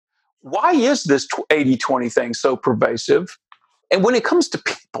why is this 80-20 thing so pervasive? And when it comes to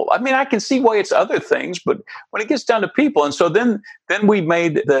people, I mean, I can see why it's other things, but when it gets down to people, and so then we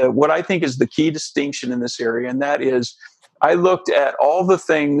made what I think is the key distinction in this area, and that is I looked at all the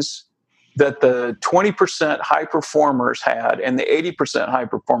things that the 20% high performers had and the 80% high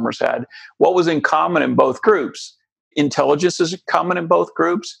performers had. What was in common in both groups? Intelligence is common in both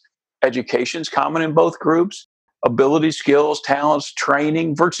groups. Education is common in both groups. Ability, skills, talents,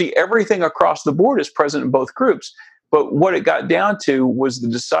 training, virtually everything across the board is present in both groups. But what it got down to was the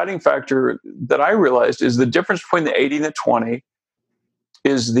deciding factor that I realized is the difference between the 80 and the 20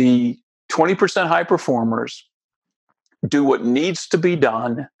 is the 20% high performers do what needs to be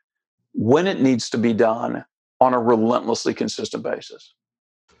done when it needs to be done on a relentlessly consistent basis.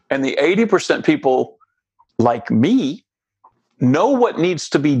 And the 80% people like me know what needs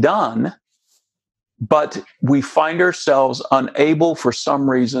to be done, but we find ourselves unable for some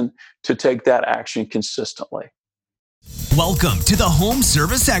reason to take that action consistently. Welcome to the Home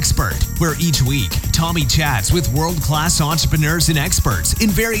Service Expert, where each week, Tommy chats with world-class entrepreneurs and experts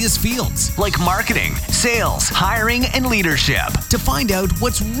in various fields like marketing, sales, hiring, and leadership to find out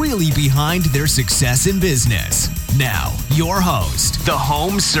what's really behind their success in business. Now, your host, the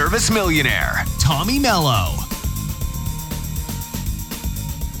Home Service Millionaire, Tommy Mello.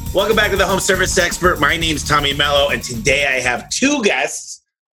 Welcome back to the Home Service Expert. My name's Tommy Mello, and today I have two guests.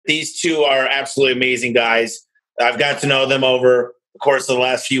 These two are absolutely amazing guys. I've got to know them over the course of the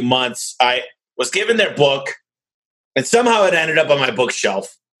last few months. I was given their book, and somehow it ended up on my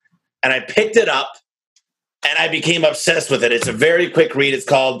bookshelf. And I picked it up, and I became obsessed with it. It's a very quick read. It's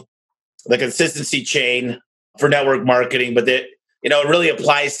called The Consistency Chain for Network Marketing, but it really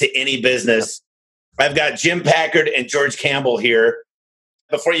applies to any business. I've got Jim Packard and George Campbell here.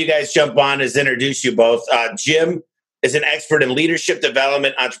 Before you guys jump on, is introduce you both. Jim is an expert in leadership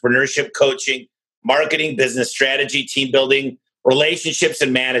development, entrepreneurship, coaching, marketing, business strategy, team building, relationships,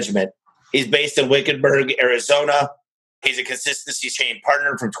 and management. He's based in Wickenburg, Arizona. He's a Consistency Chain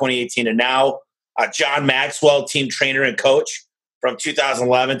partner from 2018 to now. John Maxwell, team trainer and coach from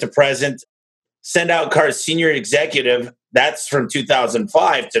 2011 to present. Send Out Cars senior executive, that's from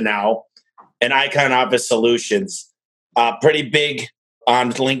 2005 to now. And Icon Office Solutions. Pretty big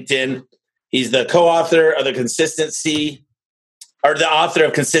on LinkedIn. He's the co-author of the author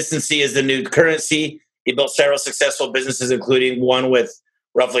of Consistency is the New Currency. He built several successful businesses, including one with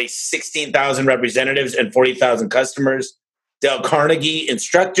roughly 16,000 representatives and 40,000 customers. Dale Carnegie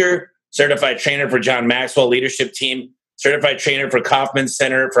Instructor, certified trainer for John Maxwell Leadership Team, certified trainer for Kaufmann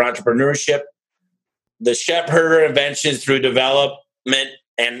Center for Entrepreneurship. The Shepherd Inventions through Development,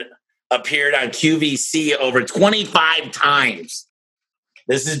 and appeared on QVC over 25 times.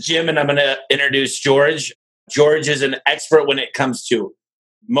 This is Jim, and I'm going to introduce George. George is an expert when it comes to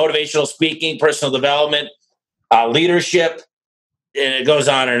motivational speaking, personal development, leadership, and it goes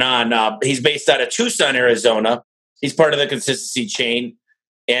on and on. He's based out of Tucson, Arizona. He's part of the Consistency Chain.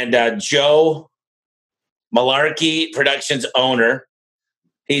 And Joe Malarkey, Productions owner.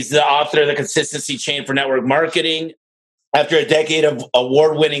 He's the author of the Consistency Chain for Network Marketing. After a decade of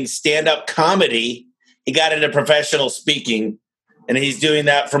award-winning stand-up comedy, he got into professional speaking, and he's doing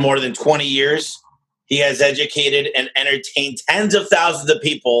that for more than 20 years. He has educated and entertained tens of thousands of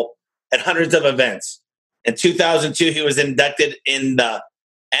people at hundreds of events. In 2002, he was inducted in the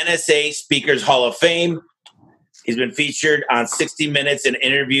NSA Speakers Hall of Fame. He's been featured on 60 Minutes and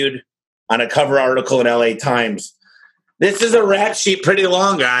interviewed on a cover article in LA Times. This is a rap sheet pretty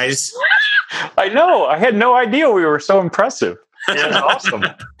long, guys. I know. I had no idea we were so impressive. It's awesome.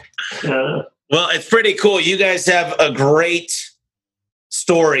 Well, it's pretty cool. You guys have a great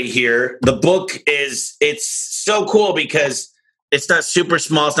story here. The book it's so cool because it's not super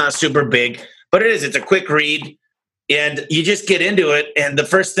small, it's not super big, but it's a quick read, and you just get into it. And the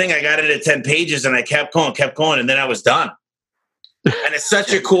first thing, I got it at 10 pages, and I kept going, and then I was done. And it's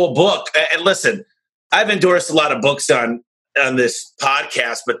such a cool book. And listen, I've endorsed a lot of books on this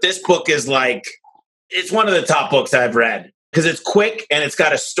podcast, but this book is it's one of the top books I've read because it's quick and it's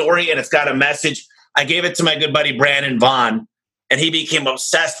got a story and it's got a message. I gave it to my good buddy Brandon Vaughn, and he became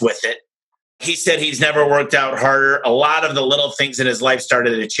obsessed with it. He said he's never worked out harder. A lot of the little things in his life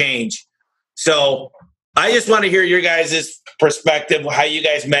started to change. So I just want to hear your guys' perspective, how you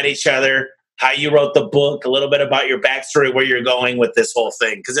guys met each other, how you wrote the book, a little bit about your backstory, where you're going with this whole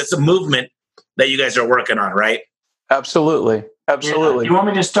thing. Because it's a movement that you guys are working on, right? Absolutely. Absolutely. Yeah. You want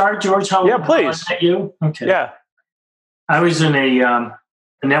me to start, George? Yeah, please. How I met you? Okay. Yeah. I was in a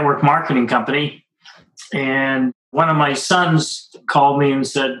network marketing company, and one of my sons called me and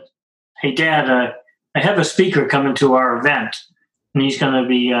said, "Hey, Dad, I have a speaker coming to our event, and he's going to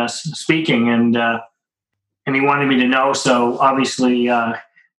be speaking, and he wanted me to know. So obviously,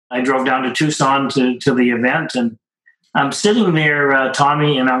 I drove down to Tucson to the event, and I'm sitting there,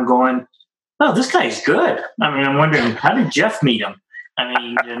 Tommy, and I'm going, "Oh, this guy's good." I mean, I'm wondering, how did Jeff meet him? I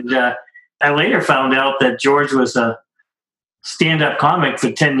mean, and I later found out that George was a stand-up comic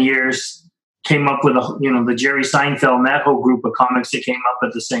for 10 years. Came up with the Jerry Seinfeld and that whole group of comics that came up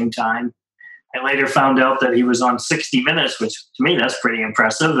at the same time. I later found out that he was on 60 Minutes, which to me, that's pretty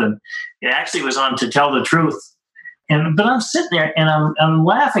impressive. And it actually was on To Tell the Truth. But I'm sitting there and I'm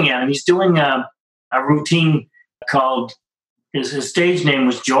laughing at him. He's doing a routine called, his stage name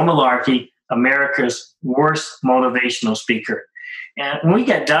was Joe Malarkey, America's Worst Motivational Speaker. And when we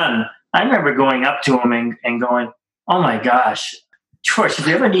got done, I remember going up to him and going, "Oh my gosh, George, if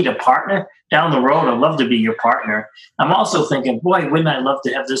you ever need a partner down the road, I'd love to be your partner." I'm also thinking, boy, wouldn't I love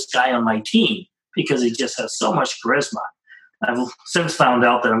to have this guy on my team, because he just has so much charisma. I've since found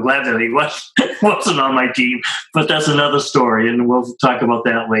out that I'm glad that he wasn't on my team, but that's another story, and we'll talk about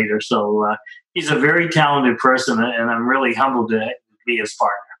that later. So he's a very talented person, and I'm really humbled to be his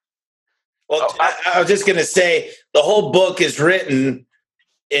partner. Well, I was just going to say, the whole book is written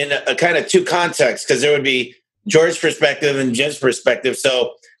in a kind of two contexts, because there would be George's perspective and Jim's perspective.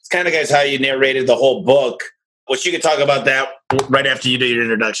 So it's kind of, guys, how you narrated the whole book, which you could talk about that right after you do your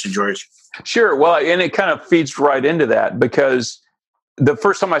introduction, George. Sure. Well, and it kind of feeds right into that, because the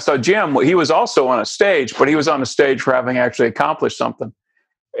first time I saw Jim, he was also on a stage, but he was on a stage for having actually accomplished something.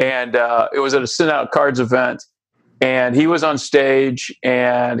 And it was at a Send Out Cards event. And he was on stage,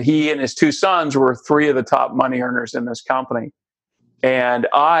 and he and his two sons were three of the top money earners in this company. And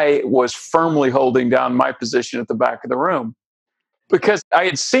I was firmly holding down my position at the back of the room, because I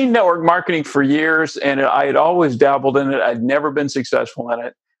had seen network marketing for years, and I had always dabbled in it. I'd never been successful in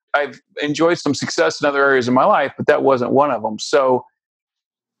it. I've enjoyed some success in other areas of my life, but that wasn't one of them. So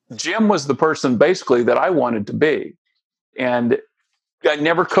Jim was the person basically that I wanted to be. And I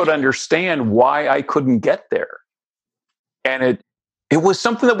never could understand why I couldn't get there. And it was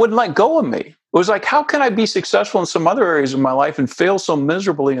something that wouldn't let go of me. It was like, how can I be successful in some other areas of my life and fail so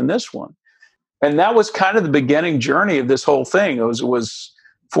miserably in this one? And that was kind of the beginning journey of this whole thing. It was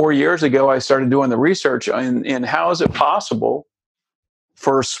 4 years ago, I started doing the research in how is it possible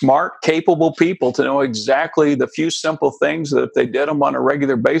for smart, capable people to know exactly the few simple things that if they did them on a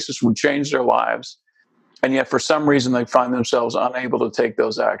regular basis would change their lives. And yet for some reason, they find themselves unable to take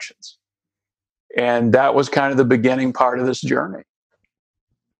those actions. And that was kind of the beginning part of this journey.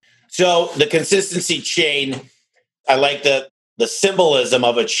 So the consistency chain, I like the symbolism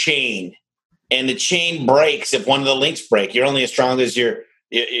of a chain. And the chain breaks if one of the links break. You're only as strong as your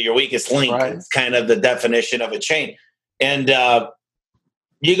weakest link. Right. It's kind of the definition of a chain. And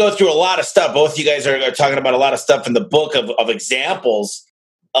you go through a lot of stuff. Both you guys are talking about a lot of stuff in the book of examples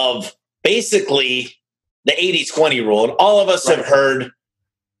of basically the 80-20 rule. And all of us have heard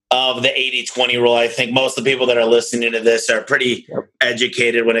of the 80-20 rule. I think most of the people that are listening to this are pretty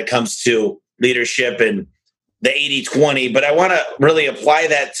educated when it comes to leadership and the 80-20. But I want to really apply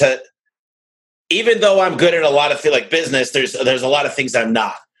that to, even though I'm good at a lot of things like business, there's a lot of things I'm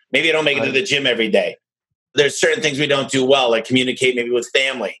not. Maybe I don't make it to the gym every day. There's certain things we don't do well, like communicate maybe with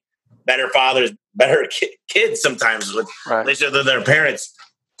family, better fathers, better kids sometimes with their parents.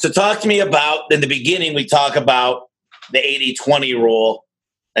 So talk to me about, in the beginning, we talk about the 80-20 rule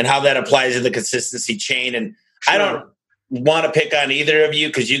and how that applies to the consistency chain. And I don't want to pick on either of you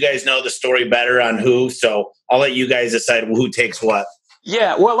because you guys know the story better on who. So I'll let you guys decide who takes what.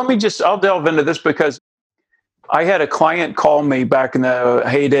 Yeah, well, I'll delve into this because I had a client call me back in the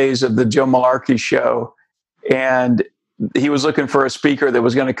heydays of the Joe Malarkey show, and he was looking for a speaker that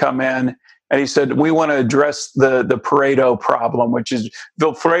was going to come in, and he said, we want to address the Pareto problem, which is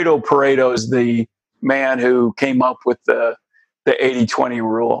Vilfredo Pareto is the man who came up with the 80-20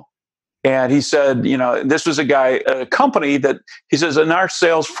 rule. And he said, this was a company that he says, in our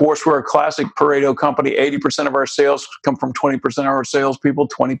sales force, we're a classic Pareto company. 80% of our sales come from 20% of our salespeople.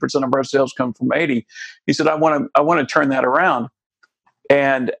 20% of our sales come from 80. He said, I want to turn that around.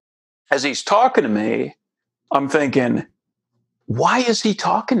 And as he's talking to me, I'm thinking, why is he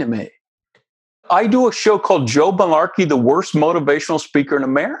talking to me? I do a show called Joe Malarkey, the worst motivational speaker in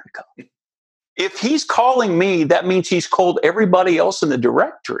America. If he's calling me, that means he's called everybody else in the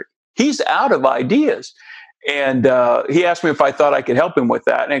directory. He's out of ideas. And he asked me if I thought I could help him with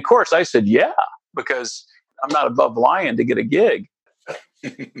that. And of course, I said, yeah, because I'm not above lying to get a gig.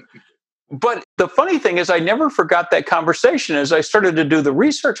 But the funny thing is, I never forgot that conversation. As I started to do the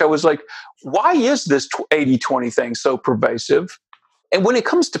research, I was like, why is this 80-20 thing so pervasive? And when it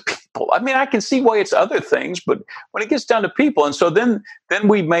comes to people, I mean, I can see why it's other things, but when it gets down to people, and so then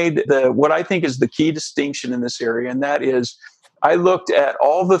we made what I think is the key distinction in this area, and that is I looked at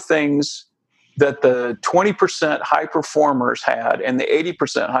all the things that the 20% high performers had and the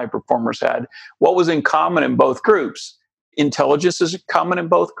 80% high performers had. What was in common in both groups? Intelligence is common in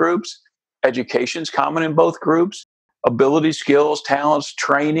both groups. Education is common in both groups. Ability, skills, talents,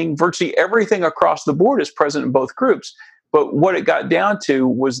 training, virtually everything across the board is present in both groups. But what it got down to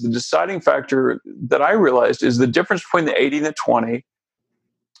was the deciding factor that I realized is the difference between the 80 and the 20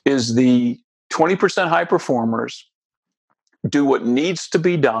 is the 20% high performers do what needs to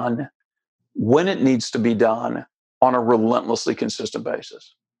be done when it needs to be done on a relentlessly consistent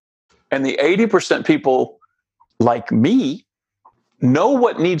basis. And the 80% people like me know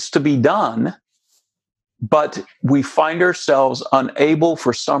what needs to be done, but we find ourselves unable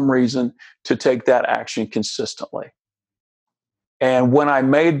for some reason to take that action consistently. And when I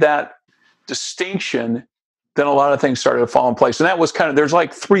made that distinction, then a lot of things started to fall in place. And that was there's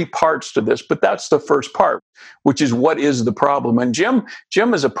like three parts to this, but that's the first part, which is what is the problem? And Jim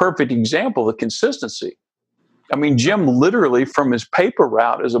is a perfect example of consistency. I mean, Jim literally from his paper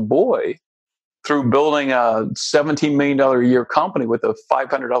route as a boy through building a $17 million a year company with a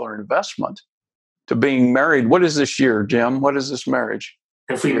 $500 investment to being married. What is this year, Jim? What is this marriage?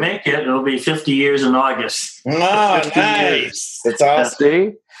 If we make it, it'll be 50 years in August. Oh, nice. That's awesome.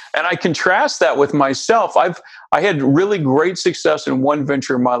 See? And I contrast that with myself. I had really great success in one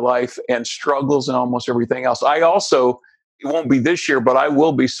venture in my life and struggles in almost everything else. I also, it won't be this year, but I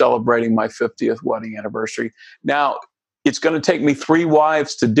will be celebrating my 50th wedding anniversary. Now, it's going to take me 3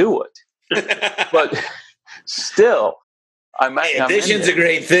 wives to do it. But still, vision's a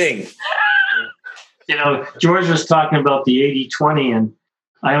great thing. You know, George was talking about the 80-20, and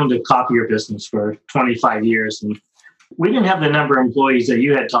I owned a copier business for 25 years. And we didn't have the number of employees that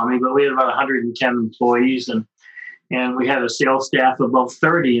you had, Tommy, but we had about 110 employees, and we had a sales staff of about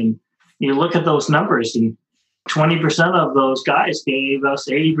 30. And you look at those numbers, and 20% of those guys gave us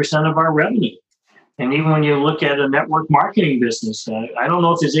 80% of our revenue. And even when you look at a network marketing business, I don't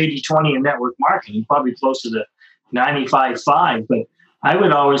know if there's 80-20 in network marketing, probably closer to 95-5. But I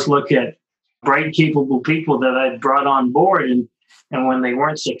would always look at bright, capable people that I'd brought on board. And when they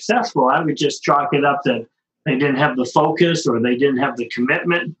weren't successful, I would just chalk it up that they didn't have the focus, or they didn't have the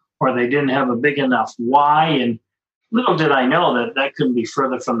commitment, or they didn't have a big enough why. And little did I know that couldn't be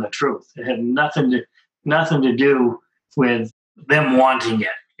further from the truth. It had nothing to do with them wanting it.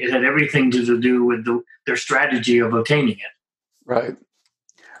 It had everything to do with their strategy of obtaining it. Right.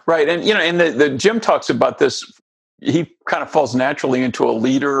 And, you know, and the Jim talks about this. He kind of falls naturally into a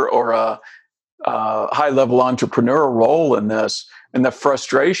leader or a high-level entrepreneurial role in this, and the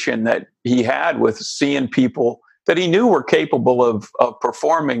frustration that he had with seeing people that he knew were capable of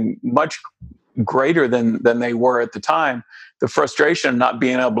performing much greater than they were at the time, the frustration of not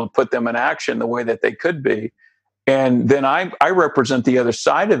being able to put them in action the way that they could be. And then I represent the other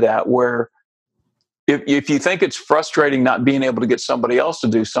side of that, where if you think it's frustrating not being able to get somebody else to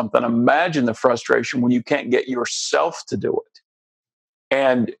do something, imagine the frustration when you can't get yourself to do it.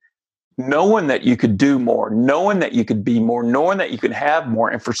 And knowing that you could do more, knowing that you could be more, knowing that you could have more,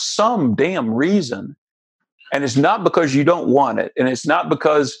 and for some damn reason, and it's not because you don't want it, and it's not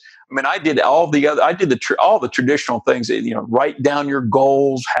because, I mean, I did all the traditional things, you know, write down your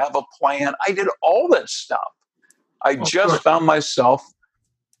goals, have a plan. I did all that stuff. I just found myself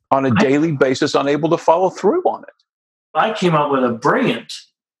on a daily basis unable to follow through on it. I came up with a brilliant,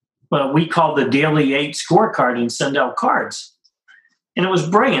 what we call the Daily 8 scorecard, and send out cards. And it was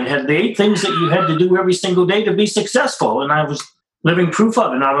brilliant. It had the 8 things that you had to do every single day to be successful. And I was living proof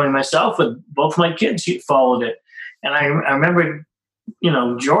of it, not only myself, but both my kids followed it. And I remember, you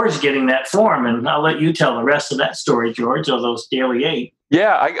know, George getting that form, and I'll let you tell the rest of that story, George, of those Daily 8.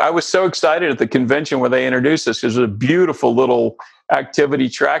 Yeah, I was so excited at the convention where they introduced this. It was a beautiful little activity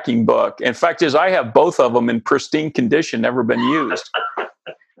tracking book. In fact, I have both of them in pristine condition, never been used.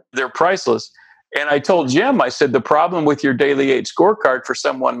 They're priceless. And I told Jim, I said, the problem with your Daily 8 scorecard for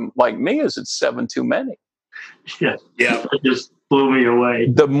someone like me is it's 7 too many. Yeah. It just blew me away.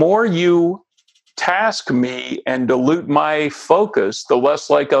 The more you task me and dilute my focus, the less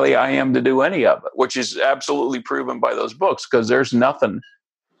likely I am to do any of it, which is absolutely proven by those books, because there's nothing.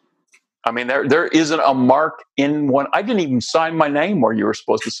 I mean, there isn't a mark in one. I didn't even sign my name where you were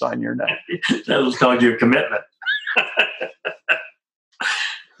supposed to sign your name. That was called your commitment.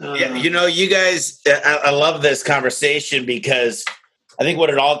 Yeah, you know, you guys, I love this conversation, because I think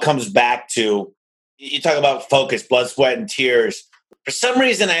what it all comes back to, you talk about focus, blood, sweat, and tears. For some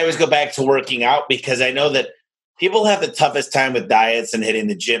reason, I always go back to working out, because I know that people have the toughest time with diets and hitting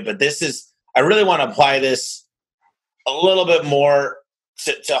the gym, but I really want to apply this a little bit more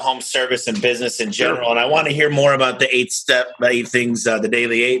to home service and business in general. And I want to hear more about the 8 things, the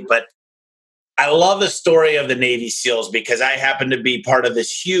daily 8. But I love the story of the Navy SEALs because I happen to be part of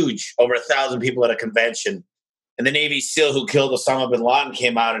this huge, over 1,000 people at a convention. And the Navy SEAL who killed Osama bin Laden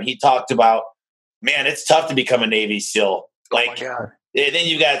came out and he talked about, man, it's tough to become a Navy SEAL. Like, and then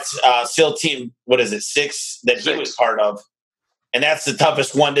you got SEAL Team, 6 that he was part of. And that's the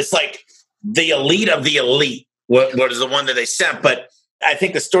toughest one. It's like the elite of the elite. What is the one that they sent? But I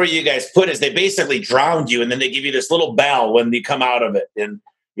think the story you guys put is they basically drowned you, and then they give you this little bell when you come out of it, and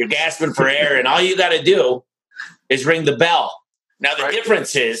you're gasping for air, and all you got to do is ring the bell. Now the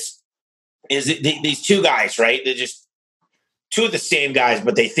difference is these two guys, right? They're just two of the same guys,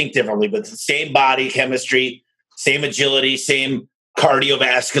 but they think differently. But the same body chemistry, same agility, same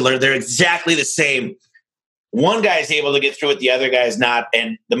cardiovascular. They're exactly the same. One guy's able to get through it, the other guy's not,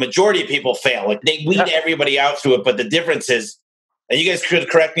 and the majority of people fail. Like they weed everybody out through it, but the difference is, and you guys could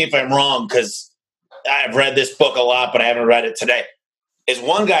correct me if I'm wrong, because I've read this book a lot, but I haven't read it today, is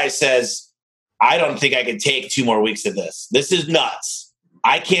one guy says, I don't think I can take 2 more weeks of this. This is nuts.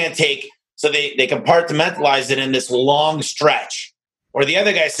 I can't take, so they compartmentalize it in this long stretch. Or the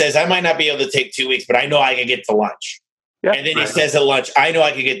other guy says, I might not be able to take 2 weeks, but I know I can get to lunch. Yep. And then he says at lunch, I know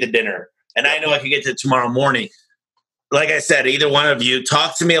I can get to dinner. And I know I can get to tomorrow morning. Like I said, either one of you,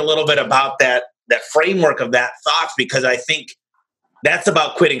 talk to me a little bit about that framework of that thought, because I think that's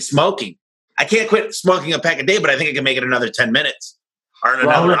about quitting smoking. I can't quit smoking a pack a day, but I think I can make it another 10 minutes or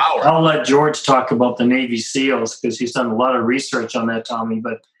another hour. I'll let George talk about the Navy SEALs because he's done a lot of research on that, Tommy.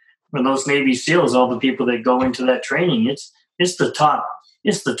 But when those Navy SEALs, all the people that go into that training, it's the top.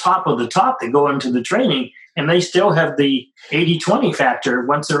 It's the top of the top that go into the training, and they still have the 80-20 factor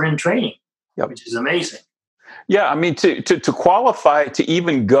once they're in training, which is amazing. Yeah, I mean, to qualify to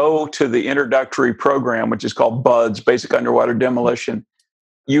even go to the introductory program, which is called BUDS, Basic Underwater Demolition,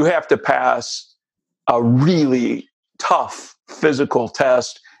 you have to pass a really tough physical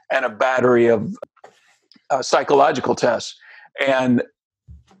test and a battery of psychological tests. And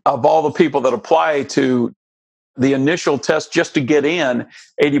of all the people that apply to the initial test just to get in,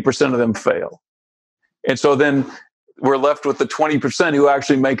 80% of them fail. And so then we're left with the 20% who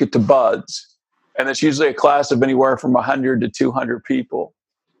actually make it to BUDS. And it's usually a class of anywhere from 100 to 200 people.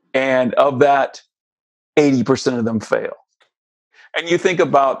 And of that, 80% of them fail. And you think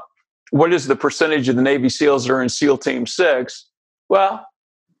about what is the percentage of the Navy SEALs that are in SEAL Team 6? Well,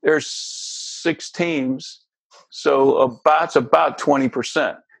 there's 6 teams. So it's about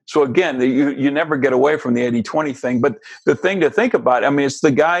 20%. So again, you never get away from the 80-20 thing. But the thing to think about, I mean, it's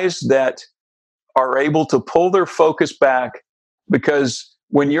the guys that are able to pull their focus back, because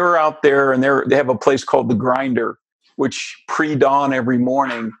when you're out there and they have a place called the Grinder, which pre-dawn every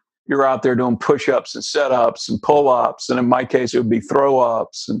morning, you're out there doing push-ups and set-ups and pull-ups. And in my case, it would be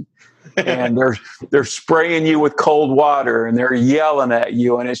throw-ups. And they're spraying you with cold water and they're yelling at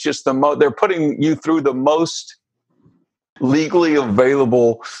you. And it's just they're putting you through the most legally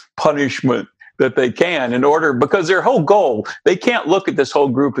available punishment that they can because their whole goal, they can't look at this whole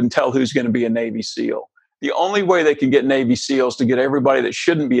group and tell who's going to be a Navy SEAL. The only way they can get Navy SEALs to get everybody that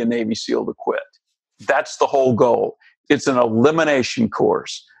shouldn't be a Navy SEAL to quit. That's the whole goal. It's an elimination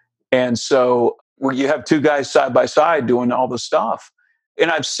course. And so where you have 2 guys side by side doing all the stuff.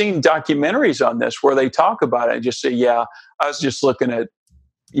 And I've seen documentaries on this where they talk about it and just say, yeah, I was just looking at,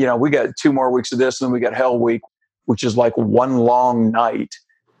 we got 2 more weeks of this and then we got Hell Week, which is like one long night.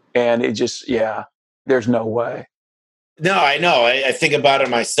 And it just, there's no way. No, I know. I think about it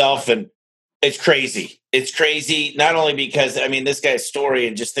myself, and it's crazy. It's crazy, not only because, I mean, this guy's story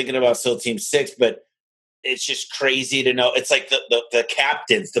and just thinking about SEAL Team 6, but it's just crazy to know. It's like the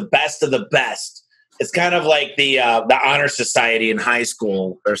captains, the best of the best. It's kind of like the honor society in high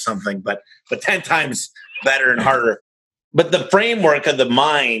school or something, but 10 times better and harder. But the framework of the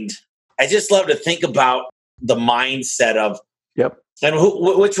mind, I just love to think about the mindset of, and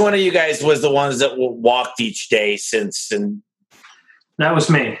which one of you guys was the ones that walked each day since? And that was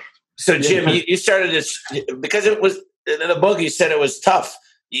me. So Jim, you started this because it was in the book. You said it was tough.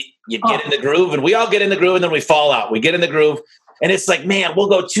 You get in the groove, and we all get in the groove, and then we fall out. We get in the groove, and it's like, man, we'll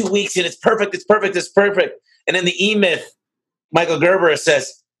go 2 weeks, and it's perfect. It's perfect. It's perfect. And in the E-Myth, Michael Gerber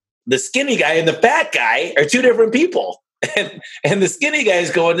says the skinny guy and the fat guy are 2 different people, and the skinny guy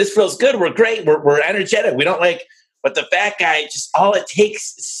is going, this feels good. We're great. We're energetic. We don't like, but the fat guy, just all it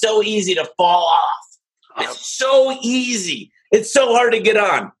takes is so easy to fall off. It's so easy. It's so hard to get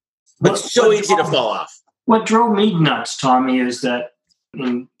on. But it's so easy to fall off. What drove me nuts, Tommy, is that,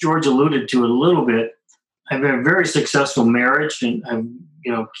 and George alluded to it a little bit, I've had a very successful marriage, and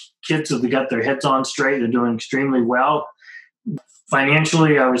kids have got their heads on straight. They're doing extremely well.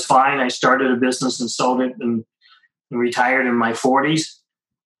 Financially, I was fine. I started a business and sold it and retired in my 40s.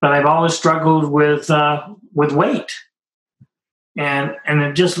 But I've always struggled with weight. And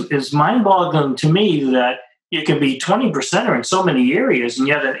it just is mind-boggling to me that you can be 20%er in so many areas, and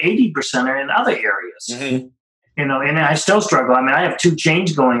yet an 80%er in other areas. Mm-hmm. And I still struggle. I mean, I have 2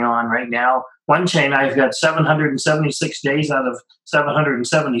 chains going on right now. One chain, I've got 776 days out of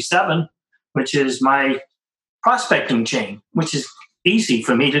 777, which is my prospecting chain, which is easy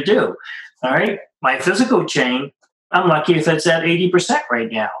for me to do. All right. My physical chain, I'm lucky if it's at 80%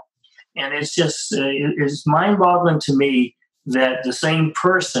 right now. And it's just, it's mind-boggling to me that the same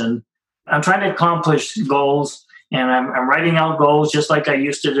person, I'm trying to accomplish goals, and I'm writing out goals just like I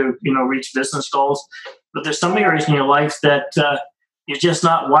used to do, reach business goals. But there's some areas in your life that you're just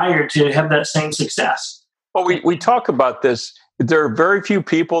not wired to have that same success. Well, we talk about this. There are very few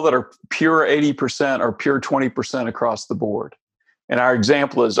people that are pure 80% or pure 20% across the board. And our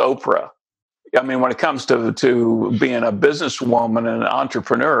example is Oprah. I mean, when it comes to being a businesswoman and an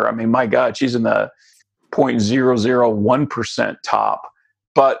entrepreneur, I mean, my God, she's in the 0.001% top.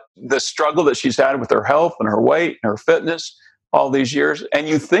 But the struggle that she's had with her health and her weight and her fitness all these years, and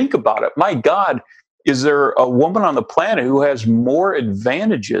you think about it, my God, is there a woman on the planet who has more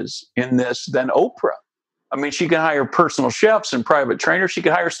advantages in this than Oprah? I mean, she can hire personal chefs and private trainers. She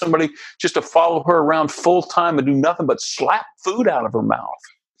can hire somebody just to follow her around full time and do nothing but slap food out of her mouth.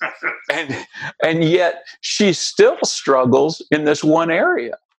 And yet she still struggles in this one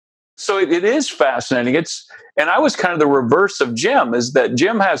area. So it is fascinating. And I was kind of the reverse of Jim, is that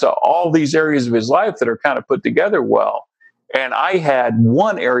Jim has all these areas of his life that are kind of put together well. And I had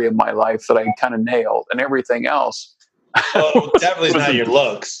one area of my life that I kind of nailed, and everything else. Well, definitely not your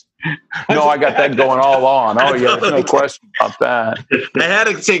looks. No, I got that going all on. Oh, yeah, there's no question about that. I had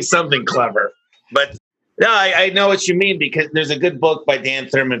to take something clever. But no, I know what you mean, because there's a good book by Dan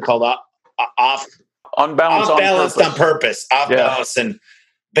Thurman called Unbalanced on Purpose. Off balance. And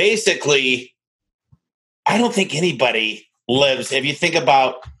basically, I don't think anybody lives, if you think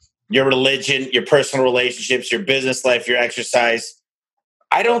about your religion, your personal relationships, your business life, your exercise,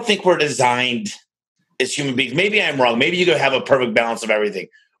 I don't think we're designed as human beings. Maybe I'm wrong. Maybe you could have a perfect balance of everything,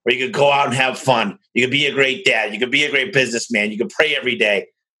 where you could go out and have fun. You could be a great dad. You could be a great businessman. You could pray every day.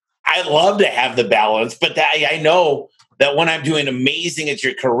 I love to have the balance, but I know that when I'm doing amazing at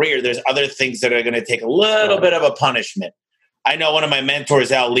your career, there's other things that are going to take a little bit of a punishment. I know one of my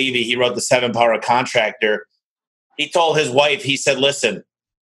mentors, Al Levy, he wrote The 7 Power Contractor. He told his wife, he said, listen,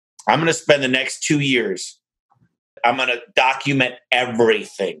 I'm going to spend the next 2 years. I'm going to document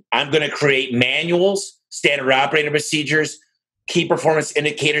everything. I'm going to create manuals, standard operating procedures, key performance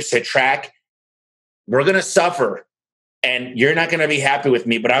indicators to track. We're going to suffer, and you're not going to be happy with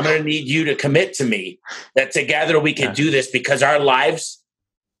me, but I'm going to need you to commit to me that together we can do this, because our lives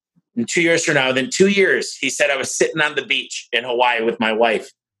in 2 years from now, within 2 years, he said, I was sitting on the beach in Hawaii with my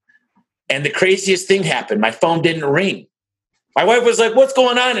wife, and the craziest thing happened. My phone didn't ring. My wife was like, what's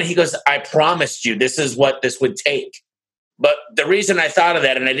going on? And he goes, I promised you this is what this would take. But the reason I thought of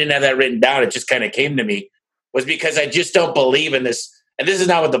that, and I didn't have that written down, it just kind of came to me, was because I just don't believe in this. And this is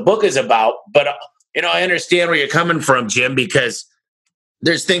not what the book is about. But, I understand where you're coming from, Jim, because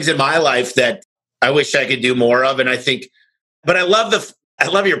there's things in my life that I wish I could do more of. And I think, but I love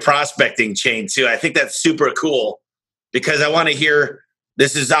your prospecting chain too. I think that's super cool, because I want to hear,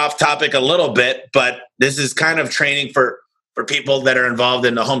 this is off topic a little bit, but this is kind of training for people that are involved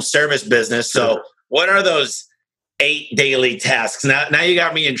in the home service business. So what are those 8 daily tasks? Now you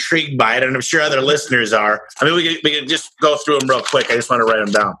got me intrigued by it, and I'm sure other listeners are. I mean, we can just go through them real quick. I just want to write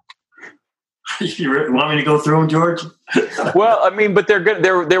them down. You want me to go through them, George? Well, I mean, but they're good.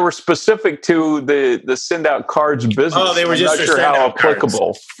 They were specific to the send out cards business. Oh, they were just not sure how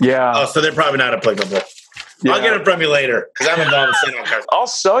applicable. Cards. Yeah. Oh, so they're probably not applicable. Yeah. I'll get it from you later, because I'm involved in send out cards. I'll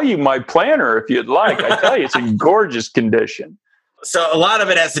sell you my planner if you'd like. I tell you, it's in gorgeous condition. So a lot of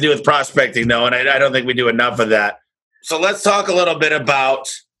it has to do with prospecting, though, and I don't think we do enough of that. So let's talk a little bit about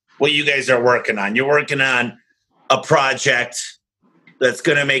what you guys are working on. You're working on a project that's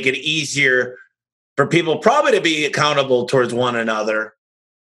going to make it easier for people probably to be accountable towards one another.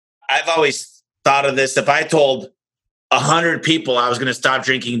 I've always thought of this. If I told 100 people I was going to stop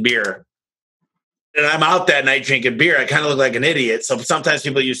drinking beer, and I'm out that night drinking beer, I kind of look like an idiot. So sometimes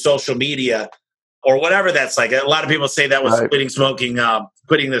people use social media or whatever that's like. A lot of people say that was quitting smoking,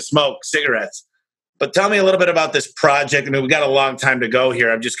 quitting the smoke, cigarettes. But tell me a little bit about this project. I mean, we got a long time to go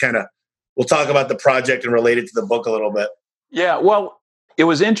here. I'm just we'll talk about the project and relate it to the book a little bit. Yeah, well, it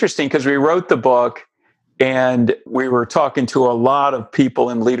was interesting because we wrote the book, And we were talking to a lot of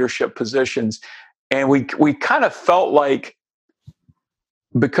people in leadership positions. And we kind of felt like,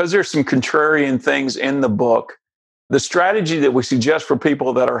 because there's some contrarian things in the book, the strategy that we suggest for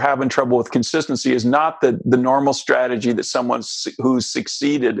people that are having trouble with consistency is not the normal strategy that someone who's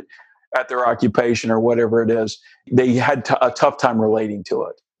succeeded at their occupation or whatever it is, they had a tough time relating to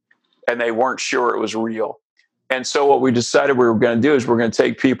it. And they weren't sure it was real. And so what we decided we were going to do is we're going to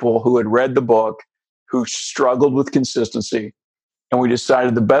take people who had read the book, who struggled with consistency, and we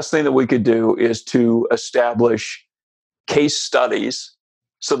decided the best thing that we could do is to establish case studies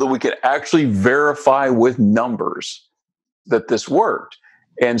so that we could actually verify with numbers that this worked.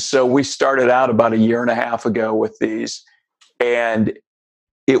 And so we started out about a year and a half ago with these, and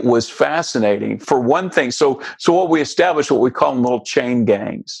it was fascinating. For one thing, so what we established, what we call them little chain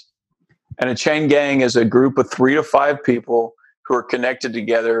gangs. And a chain gang is a group of 3 to 5 people who are connected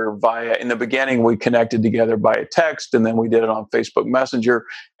together via, in the beginning, we connected together via text, and then we did it on Facebook Messenger.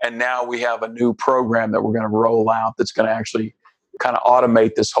 And now we have a new program that we're going to roll out that's going to actually kind of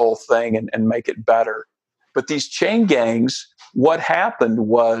automate this whole thing and make it better. But these chain gangs, what happened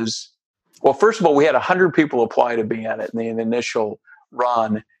was, well, first of all, we had 100 people apply to be in it in the initial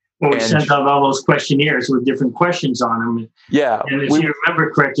run. Well, we sent out all those questionnaires with different questions on them. Yeah. And if you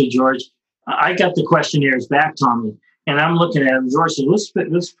remember correctly, George, I got the questionnaires back, Tommy, and I'm looking at them. George said,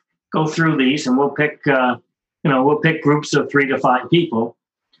 let's go through these, and we'll pick groups of 3 to 5 people.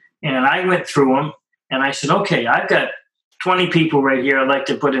 And I went through them, and I said, okay, I've got 20 people right here. I'd like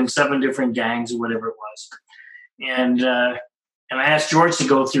to put in 7 different gangs or whatever it was. And I asked George to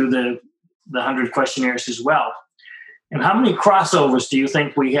go through the 100 questionnaires as well. And how many crossovers do you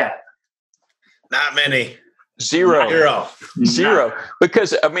think we had? Not many. Zero.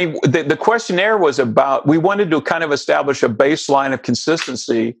 Because, I mean, the questionnaire was about, we wanted to kind of establish a baseline of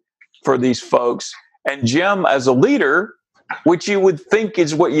consistency for these folks. And Jim, as a leader, which you would think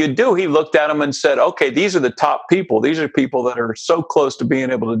is what you do, he looked at them and said, okay, these are the top people. These are people that are so close to being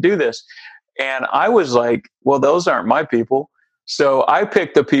able to do this. And I was like, well, those aren't my people. So I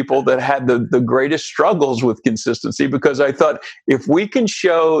picked the people that had the greatest struggles with consistency, because I thought, if we can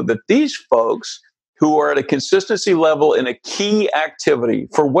show that these folks who are at a consistency level in a key activity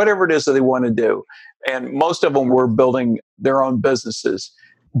for whatever it is that they want to do, and most of them were building their own businesses,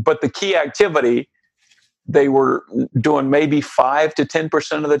 but the key activity, they were doing maybe 5 to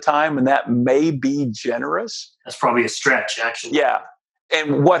 10% of the time, and that may be generous. That's probably a stretch, actually. Yeah.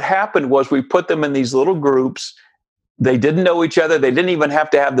 And what happened was we put them in these little groups. They didn't know each other. They didn't even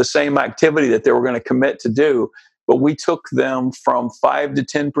have to have the same activity that they were going to commit to do. But we took them from 5 to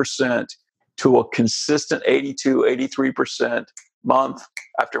 10% to a consistent 82, 83% month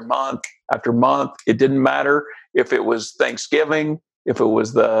after month after month. It didn't matter if it was Thanksgiving, if it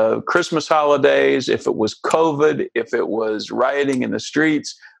was the Christmas holidays, if it was COVID, if it was rioting in the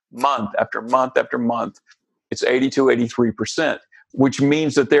streets, month after month after month, it's 82, 83%, which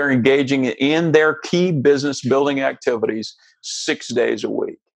means that they're engaging in their key business building activities 6 days a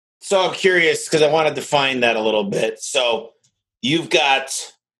week. So I'm curious, because I want to define that a little bit. So you've got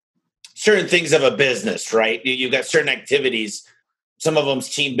certain things of a business, right? You've got certain activities. Some of them's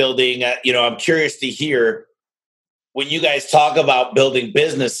team building. I'm curious to hear, when you guys talk about building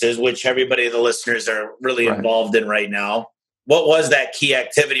businesses, which everybody, the listeners, are really involved in right now, what was that key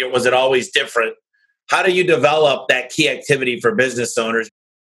activity, or was it always different? How do you develop that key activity for business owners?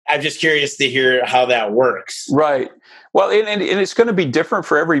 I'm just curious to hear how that works. Right. Well, and it's going to be different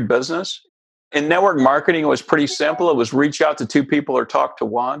for every business. In network marketing, it was pretty simple. It was reach out to 2 people or talk to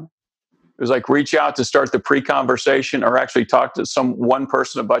one. It was like reach out to start the pre-conversation, or actually talk to one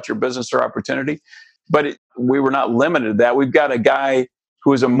person about your business or opportunity. But we were not limited to that. We've got a guy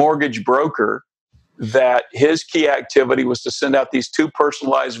who is a mortgage broker that his key activity was to send out these 2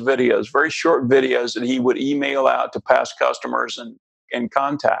 personalized videos, very short videos, that he would email out to past customers and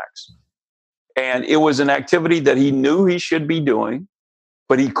contacts. And it was an activity that he knew he should be doing,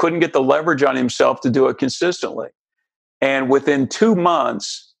 but he couldn't get the leverage on himself to do it consistently. And within 2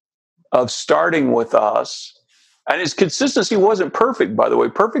 months of starting with us, and his consistency wasn't perfect, by the way.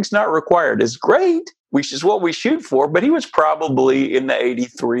 Perfect's not required. It's great, which is what we shoot for, but he was probably in the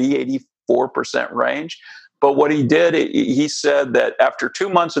 83, 84% range. But what he did, he said that after 2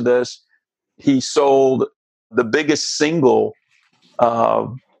 months of this, he sold the biggest single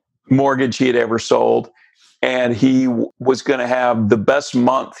mortgage he had ever sold. And he was going to have the best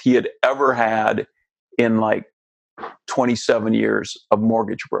month he had ever had in like 27 years of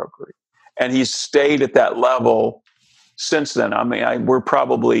mortgage brokerage. And he's stayed at that level since then. I mean, we're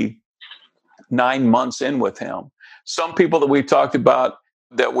probably 9 months in with him. Some people that we've talked about,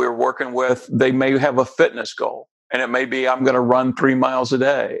 that we're working with, they may have a fitness goal. And it may be, I'm going to run 3 miles a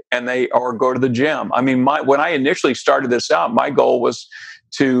day or go to the gym. I mean, when I initially started this out, my goal was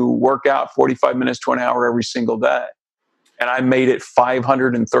to work out 45 minutes to an hour every single day. And I made it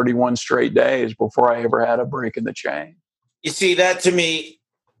 531 straight days before I ever had a break in the chain. You see, that to me,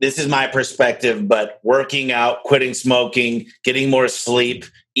 this is my perspective, but working out, quitting smoking, getting more sleep,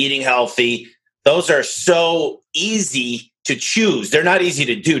 eating healthy, those are so easy to choose. They're not easy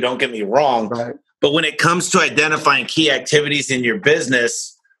to do, don't get me wrong. Right. But when it comes to identifying key activities in your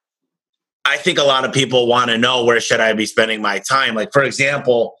business, I think a lot of people want to know, where should I be spending my time? Like, for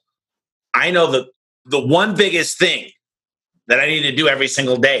example, I know the one biggest thing that I need to do every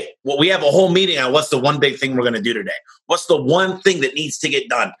single day. Well, we have a whole meeting on what's the one big thing we're going to do today. What's the one thing that needs to get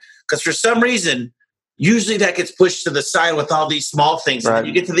done? Because for some reason, usually that gets pushed to the side with all these small things. Right. And then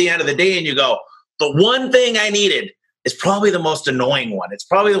you get to the end of the day and you go, the one thing I needed is probably the most annoying one. It's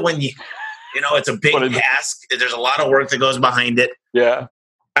probably the one it's a big task. There's a lot of work that goes behind it. Yeah.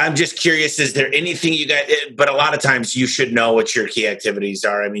 I'm just curious, is there anything you got? But a lot of times you should know what your key activities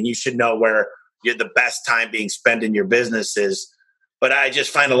are. I mean, you should know where you're the best time being spent in your business is. But I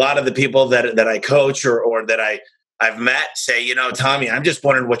just find a lot of the people that I coach or that I've met say, Tommy, I'm just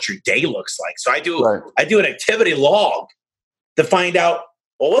wondering what your day looks like. So I do an activity log to find out,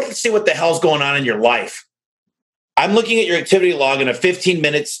 well, let's see what the hell's going on in your life. I'm looking at your activity log in 15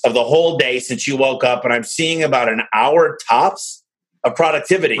 minutes of the whole day since you woke up, and I'm seeing about an hour tops of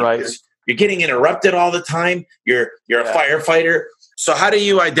productivity. Right. You're getting interrupted all the time. You're a firefighter. So how do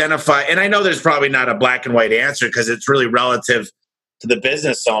you identify? And I know there's probably not a black and white answer because it's really relative to the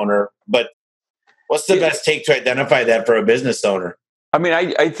business owner. But what's the best take to identify that for a business owner? I mean,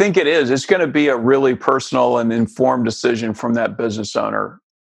 I think it is. It's going to be a really personal and informed decision from that business owner.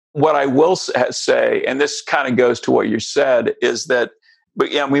 What I will say, and this kind of goes to what you said, is that,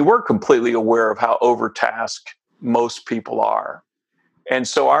 we're completely aware of how overtasked most people are. And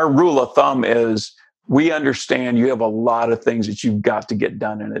so our rule of thumb is we understand you have a lot of things that you've got to get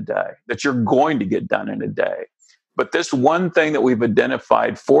done in a day, that you're going to get done in a day. But this one thing that we've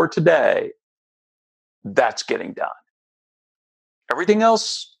identified for today, that's getting done. Everything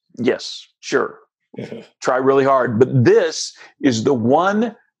else, yes, sure. Try really hard. But this is the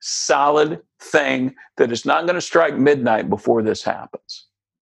one solid thing that is not going to strike midnight before this happens.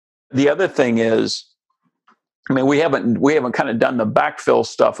 The other thing is, we haven't kind of done the backfill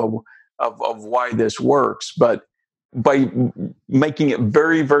stuff of why this works, but by making it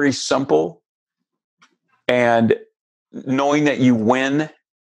very, very simple and knowing that you win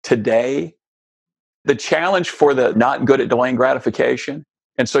today, the challenge for the not good at delaying gratification.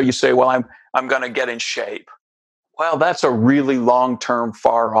 And so you say, well, I'm going to get in shape. Well, that's a really long-term,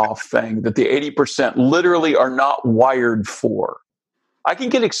 far-off thing that the 80% literally are not wired for. I can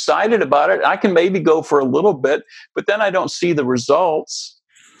get excited about it. I can maybe go for a little bit, but then I don't see the results.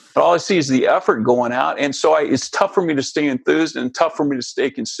 All I see is the effort going out. And so it's tough for me to stay enthused and tough for me to stay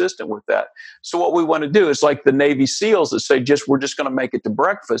consistent with that. So what we want to do is like the Navy SEALs that say, we're just going to make it to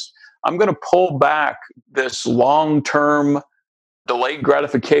breakfast. I'm going to pull back this long-term delayed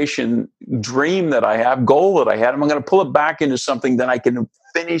gratification dream that I have, goal that I had. I'm going to pull it back into something that I can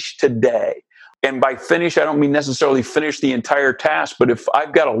finish today. And by finish, I don't mean necessarily finish the entire task, but if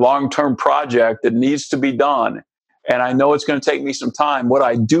I've got a long-term project that needs to be done, and I know it's going to take me some time, what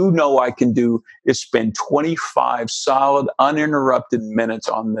I do know I can do is spend 25 solid, uninterrupted minutes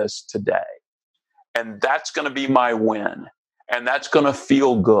on this today. And that's going to be my win. And that's going to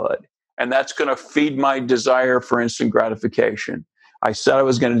feel good. And that's going to feed my desire for instant gratification. I said I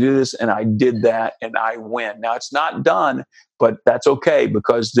was going to do this, and I did that, and I win. Now, it's not done, but that's okay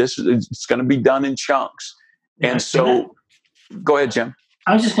because it's going to be done in chunks. And so, go ahead, Jim.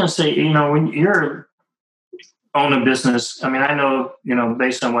 I was just going to say, when you're own a business, I know,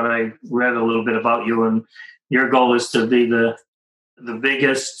 based on what I read a little bit about you, and your goal is to be the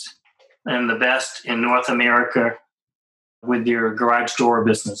biggest and the best in North America with your garage door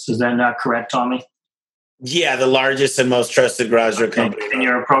business. Is that not correct, Tommy? Yeah, the largest and most trusted garage door company. And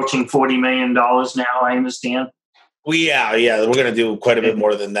you're approaching $40 million now, I understand? Yeah. We're going to do quite a bit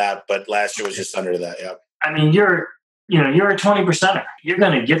more than that, but last year was just under that, yeah. You're a 20%er. You're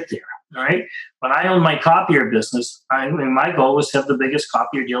going to get there, all right? When I owned my copier business, my goal was to have the biggest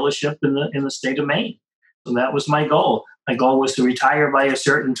copier dealership in the state of Maine. So that was my goal. My goal was to retire by a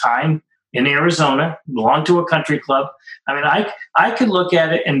certain time in Arizona, belong to a country club. I could look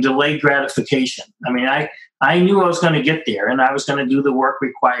at it and delay gratification. I knew I was going to get there, and I was going to do the work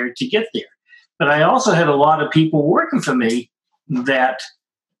required to get there. But I also had a lot of people working for me that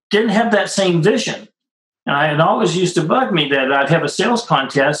didn't have that same vision. And it always used to bug me that I'd have a sales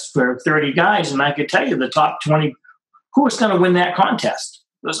contest for 30 guys, and I could tell you the top 20 who was going to win that contest.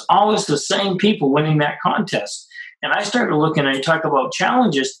 It was always the same people winning that contest. And I started looking, and you talk about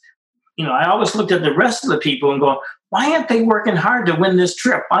challenges. I always looked at the rest of the people and go, why aren't they working hard to win this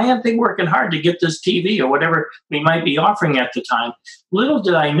trip? Why aren't they working hard to get this TV or whatever we might be offering at the time? Little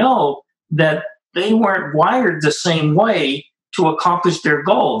did I know that they weren't wired the same way to accomplish their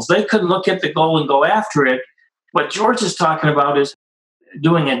goals. They couldn't look at the goal and go after it. What George is talking about is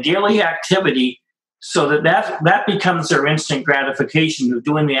doing a daily activity so that becomes their instant gratification of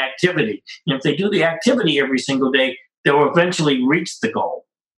doing the activity. And if they do the activity every single day, they'll eventually reach the goal.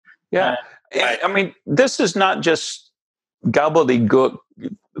 Yeah. I mean, this is not just gobbledygook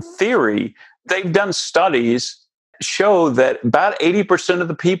theory. They've done studies show that about 80% of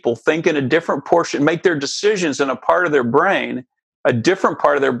the people think in a different portion, make their decisions in a part of their brain, a different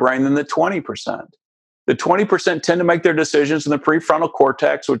part of their brain than the 20%. The 20% tend to make their decisions in the prefrontal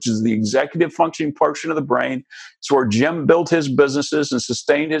cortex, which is the executive functioning portion of the brain. It's where Jim built his businesses and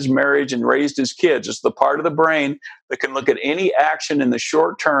sustained his marriage and raised his kids. It's the part of the brain that can look at any action in the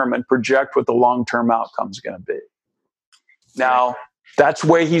short term and project what the long-term outcome is going to be. Now, that's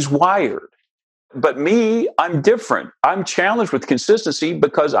where he's wired. But me, I'm different. I'm challenged with consistency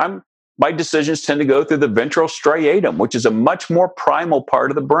because my decisions tend to go through the ventral striatum, which is a much more primal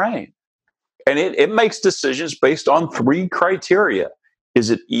part of the brain. And it makes decisions based on 3 criteria. Is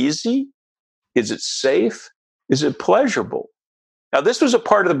it easy? Is it safe? Is it pleasurable? Now, this was a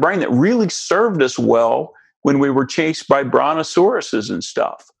part of the brain that really served us well when we were chased by brontosauruses and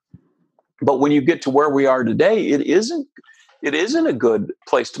stuff. But when you get to where we are today, it isn't a good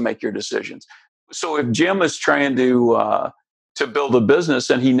place to make your decisions. So if Jim is trying to build a business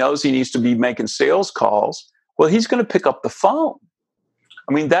and he knows he needs to be making sales calls, well, he's going to pick up the phone.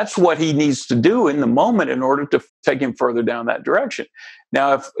 I mean, that's what he needs to do in the moment in order to take him further down that direction.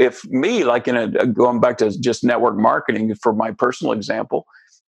 Now, if me, like going back to just network marketing for my personal example,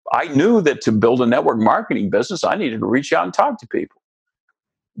 I knew that to build a network marketing business, I needed to reach out and talk to people.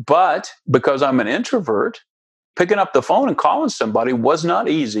 But because I'm an introvert, picking up the phone and calling somebody was not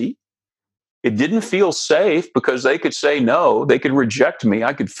easy. It didn't feel safe because they could say no, they could reject me,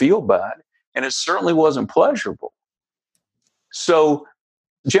 I could feel bad, and it certainly wasn't pleasurable. So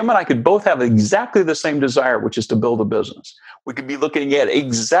Jim and I could both have exactly the same desire, which is to build a business. We could be looking at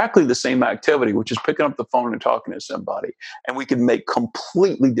exactly the same activity, which is picking up the phone and talking to somebody, and we could make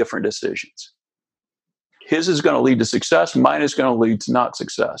completely different decisions. His is going to lead to success. Mine is going to lead to not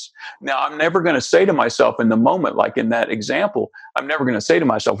success. Now, I'm never going to say to myself in the moment, like in that example, I'm never going to say to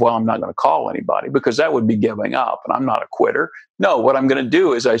myself, well, I'm not going to call anybody, because that would be giving up, and I'm not a quitter. No, what I'm going to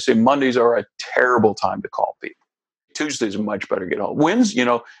do is I say Mondays are a terrible time to call people. Tuesday's a much better get hold.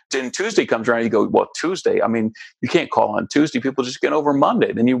 Then Tuesday comes around, you go, well, Tuesday, I mean, you can't call on Tuesday. People just get over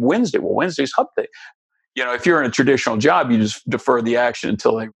Monday. Then Wednesday. Well, Wednesday's hump day. If you're in a traditional job, you just defer the action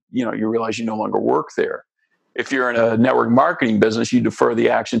until you realize you no longer work there. If you're in a network marketing business, you defer the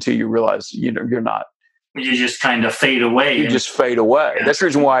action until you realize, you're not. You just kind of fade away. You just fade away. Yeah. That's the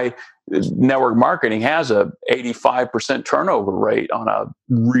reason why network marketing has a 85% turnover rate on a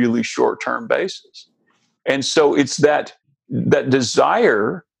really short-term basis. And so it's that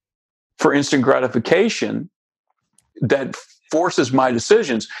desire for instant gratification that forces my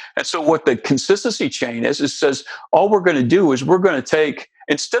decisions. And so what the consistency chain is says, all we're going to do is we're going to take,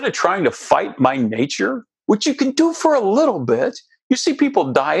 instead of trying to fight my nature, which you can do for a little bit. You see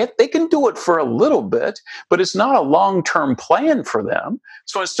people diet, they can do it for a little bit, but it's not a long-term plan for them.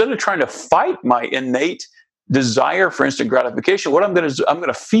 So instead of trying to fight my innate desire for instant gratification, what I'm going to do, I'm going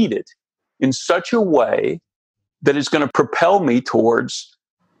to feed it in such a way that it's going to propel me towards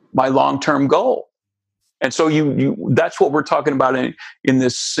my long-term goal. And so that's what we're talking about in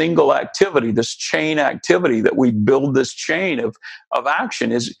this single activity, this chain activity, that we build this chain of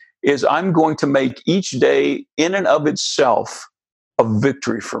action is I'm going to make each day in and of itself a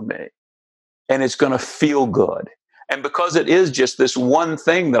victory for me. And it's going to feel good. And because it is just this one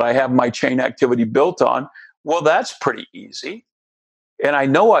thing that I have my chain activity built on, well, that's pretty easy. And I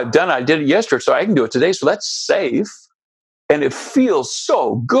know I've done it. I did it yesterday, so I can do it today. So that's safe. And it feels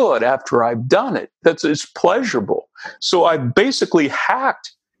so good after I've done it. It's pleasurable. So I basically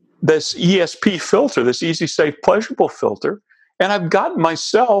hacked this ESP filter, this easy, safe, pleasurable filter. And I've gotten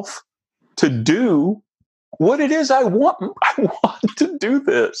myself to do what it is I want. I want to do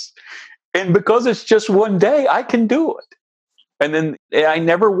this. And because it's just one day, I can do it. And then I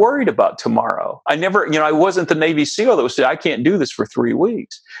never worried about tomorrow. I wasn't the Navy SEAL that would say, I can't do this for 3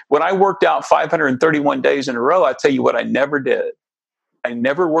 weeks. When I worked out 531 days in a row, I tell you what I never did. I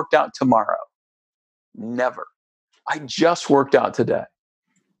never worked out tomorrow. Never. I just worked out today.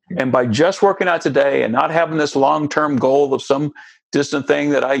 And by just working out today and not having this long-term goal of some distant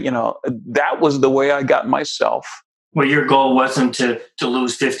thing that that was the way I got myself. Well, your goal wasn't to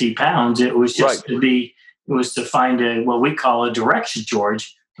lose 50 pounds. It was just Right. it was to find what we call a direction,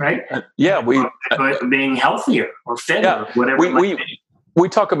 George, right? Being healthier or fitter, Yeah, whatever it might be. we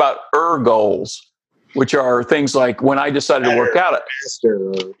talk about goals, which are things like when I decided to work out,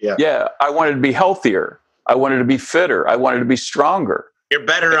 I wanted to be healthier. I wanted to be fitter. I wanted to be stronger. You're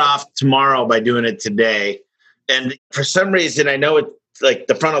better off tomorrow by doing it today. And for some reason, I know it's like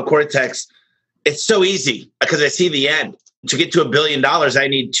the frontal cortex, it's so easy because I see the end. To get to $1 billion, I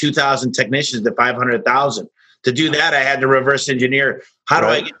need 2,000 technicians to 500,000. To do that, I had to reverse engineer. How do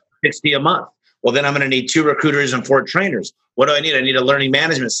I get 60 a month? Well, then I'm going to need 2 recruiters and 4 trainers. What do I need? I need a learning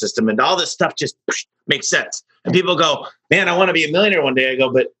management system. And all this stuff just makes sense. And people go, man, I want to be a millionaire one day. I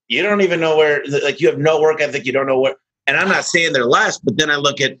go, but you don't even know where, like you have no work ethic. You don't know where. And I'm not saying they're less, but then I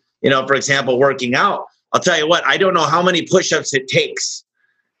look at, for example, working out. I'll tell you what, I don't know how many push-ups it takes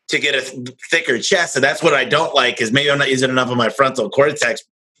to get a thicker chest. And that's what I don't like is maybe I'm not using enough of my frontal cortex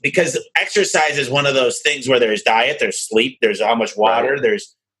because exercise is one of those things where there's diet, there's sleep, there's how much water,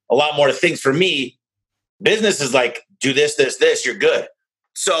 there's a lot more things. For me, business is like, do this, this, this, you're good.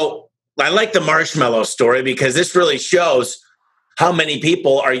 So I like the marshmallow story because this really shows how many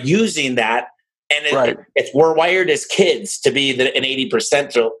people are using that. And we're wired as kids to be an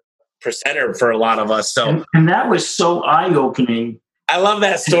 80%er for a lot of us. So, and that was so eye-opening. I love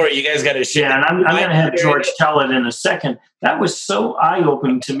that story. You guys got to share. Yeah, and I'm going to have George tell it in a second. That was so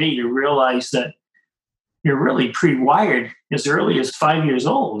eye-opening to me to realize that you're really pre-wired as early as 5 years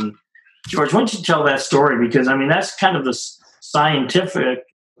old. And George, why don't you tell that story? Because, that's kind of the scientific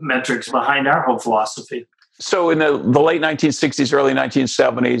metrics behind our whole philosophy. So in the late 1960s, early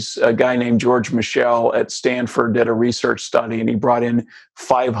 1970s, a guy named George Michel at Stanford did a research study, and he brought in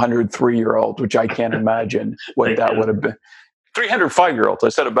 500 3-year-olds, which I can't imagine what that would have been. 300 5-year-olds. I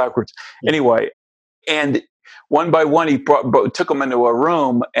said it backwards. Anyway, and one by one, he took them into a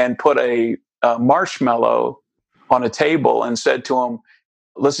room and put a marshmallow on a table and said to them,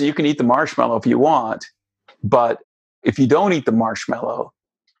 listen, you can eat the marshmallow if you want, but if you don't eat the marshmallow,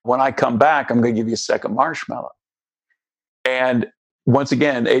 when I come back, I'm going to give you a second marshmallow. And once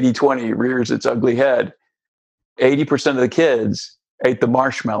again, 80-20 rears its ugly head. 80% of the kids ate the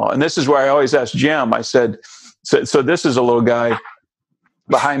marshmallow. And this is where I always ask Jim, I said, so this is a little guy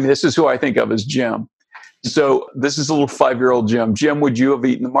behind me. This is who I think of as Jim. So this is a little 5-year-old Jim. Jim, would you have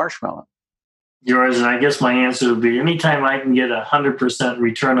eaten the marshmallow? Yours, and I guess my answer would be anytime I can get 100%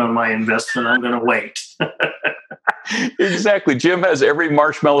 return on my investment, I'm going to wait. Exactly. Jim has every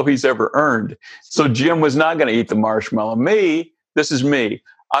marshmallow he's ever earned. So Jim was not going to eat the marshmallow. This is me.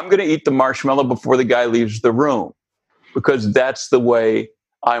 I'm going to eat the marshmallow before the guy leaves the room because that's the way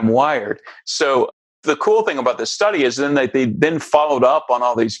I'm wired. So the cool thing about this study is then they then followed up on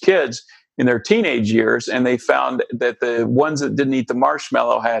all these kids in their teenage years, and they found that the ones that didn't eat the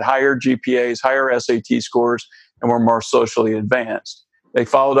marshmallow had higher GPAs, higher SAT scores, and were more socially advanced. They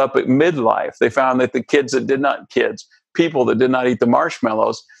followed up at midlife. They found that the people that did not eat the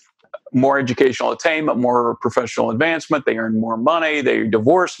marshmallows, more educational attainment, more professional advancement, they earned more money, they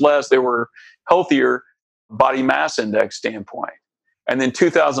divorced less, they were healthier body mass index standpoint. And then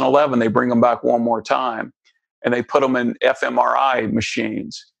 2011, they bring them back one more time, and they put them in fMRI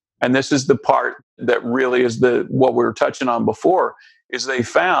machines. And this is the part that really is what we were touching on before, is they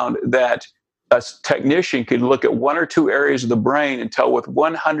found that a technician could look at 1 or 2 areas of the brain and tell with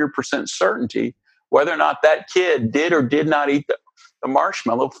 100% certainty whether or not that kid did or did not eat the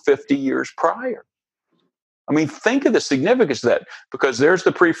marshmallow 50 years prior. Think of the significance of that, because there's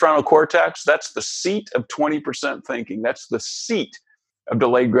the prefrontal cortex. That's the seat of 20% thinking. That's the seat of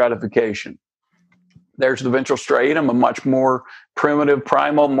delayed gratification. There's the ventral striatum, a much more primitive,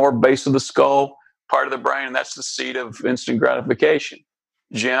 primal, more base of the skull part of the brain, and that's the seat of instant gratification.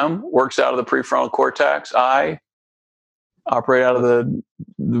 Jim works out of the prefrontal cortex. I operate out of the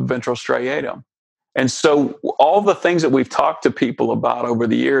ventral striatum. And so all the things that we've talked to people about over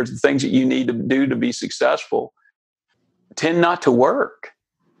the years, the things that you need to do to be successful, tend not to work.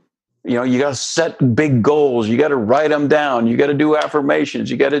 You got to set big goals. You got to write them down. You got to do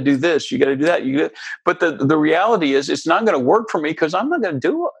affirmations. You got to do this. You got to do that. But the reality is it's not going to work for me because I'm not going to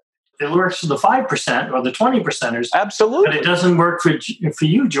do it. It works for the 5% or the 20%ers. Absolutely. But it doesn't work for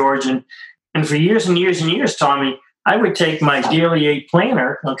you, George. And for years and years and years, Tommy, I would take my Daily 8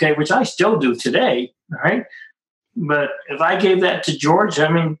 planner, okay, which I still do today, all right? But if I gave that to George,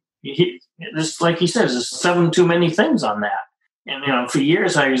 like he says, there's 7 too many things on that. And, for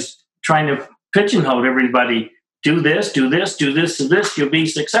years I was trying to pigeonholed everybody. Do this, do this, do this, do this. You'll be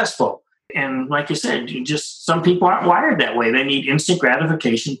successful. And like you said, some people aren't wired that way. They need instant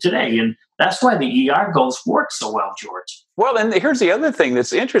gratification today. And that's why the ER goals work so well, George. Well, and here's the other thing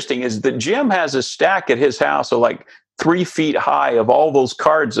that's interesting is that Jim has a stack at his house of like 3 feet high of all those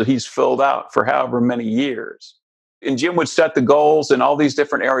cards that he's filled out for however many years. And Jim would set the goals in all these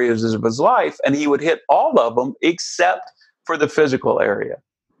different areas of his life, and he would hit all of them except for the physical area.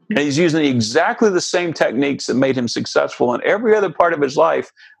 And he's using exactly the same techniques that made him successful in every other part of his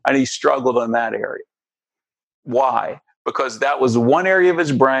life, and he struggled in that area. Why? Because that was one area of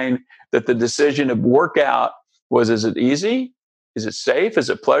his brain that the decision to work out was, is it easy? Is it safe? Is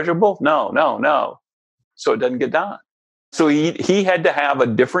it pleasurable? No. So it doesn't get done. So he had to have a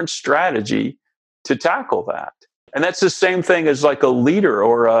different strategy to tackle that. And that's the same thing as like a leader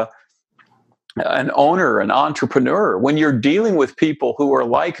or an owner, an entrepreneur. When you're dealing with people who are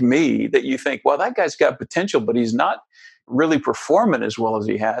like me, that you think, well, that guy's got potential, but he's not really performing as well as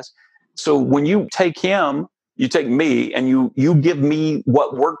he has. So when you take him, you take me, and you give me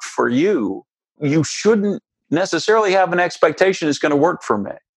what worked for you, you shouldn't necessarily have an expectation it's going to work for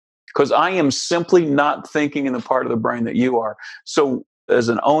me, because I am simply not thinking in the part of the brain that you are. So as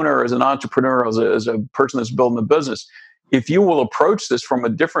an owner, as an entrepreneur, as a person that's building a business, if you will approach this from a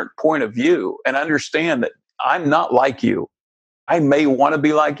different point of view and understand that I'm not like you, I may want to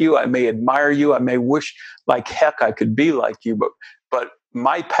be like you, I may admire you, I may wish like heck I could be like you, but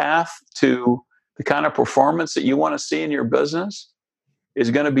my path to the kind of performance that you want to see in your business is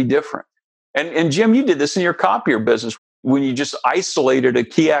going to be different. And Jim, you did this in your copier business when you just isolated a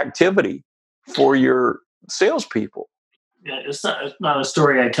key activity for your salespeople. Yeah, it's not a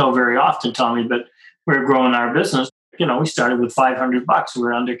story I tell very often, Tommy, but we're growing our business. We started with $500. We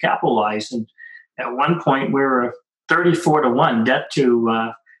were undercapitalized. And at one point, we were 34-1 debt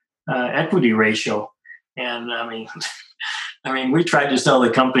to equity ratio. And I mean, we tried to sell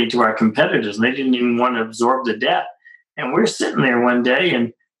the company to our competitors, and they didn't even want to absorb the debt. And we're sitting there one day,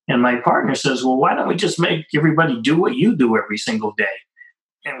 and my partner says, well, why don't we just make everybody do what you do every single day?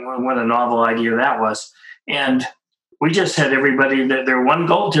 And what a novel idea that was. And we just had everybody that their one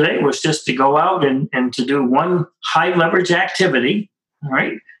goal today was just to go out and to do one high leverage activity,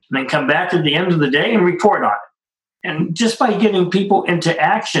 right? And then come back at the end of the day and report on it. And just by getting people into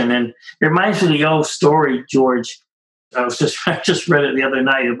action, and it reminds me of the old story, George. I just read it the other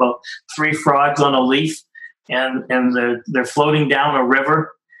night about 3 frogs on a leaf, and they're floating down a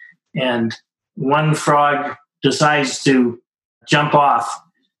river, and one frog decides to jump off.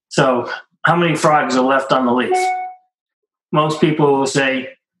 So how many frogs are left on the leaf? Most people will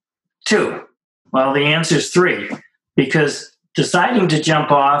say 2. Well, the answer is 3, because deciding to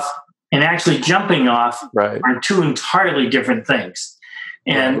jump off and actually jumping off are 2 entirely different things.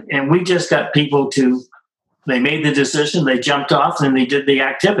 And we just got people they made the decision, they jumped off, and they did the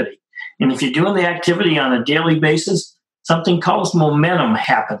activity. And if you're doing the activity on a daily basis, something called momentum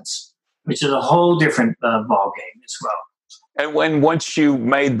happens, which is a whole different ballgame as well. And once you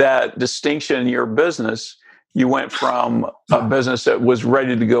made that distinction in your business, you went from a business that was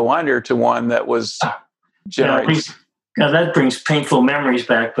ready to go under to one that was generating. That brings painful memories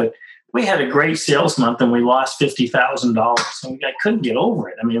back. But we had a great sales month, and we lost $50,000. And I couldn't get over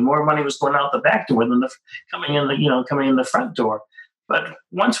it. I mean, more money was going out the back door than coming in the front door. But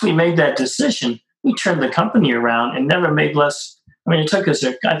once we made that decision, we turned the company around and never made less. I mean, it took us,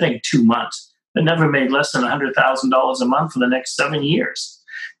 I think, 2 months, but never made less than $100,000 a month for the next 7 years.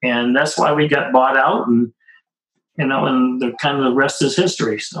 And that's why we got bought out, and the kind of the rest is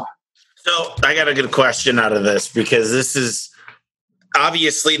history. So I got a good question out of this, because this is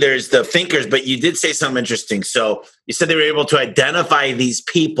obviously there's the thinkers, but you did say something interesting. So you said they were able to identify these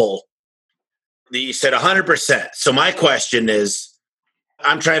people. You said 100%. So my question is,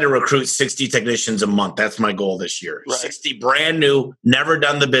 I'm trying to recruit 60 technicians a month. That's my goal this year. Right. 60 brand new, never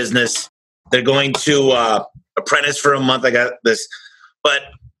done the business. They're going to apprentice for a month. I got this, but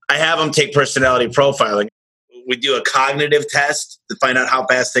I have them take personality profiling. We do a cognitive test to find out how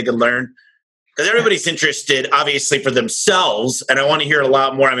fast they can learn, because everybody's interested, obviously, for themselves. And I want to hear a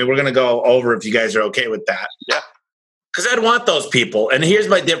lot more. I mean, we're going to go over if you guys are okay with that. Yeah. Because I'd want those people. And here's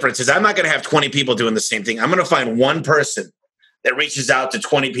my difference is I'm not going to have 20 people doing the same thing. I'm going to find one person that reaches out to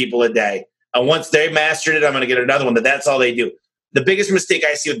 20 people a day. And once they mastered it, I'm going to get another one that's all they do. The biggest mistake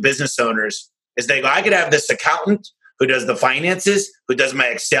I see with business owners is they go, I could have this accountant who does the finances, who does my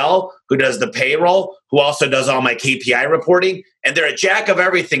Excel, who does the payroll, who also does all my KPI reporting. And they're a jack of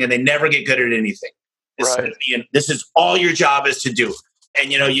everything, and they never get good at anything. Right. This is all your job is to do.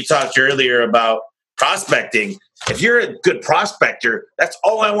 And, you talked earlier about prospecting, if you're a good prospector, that's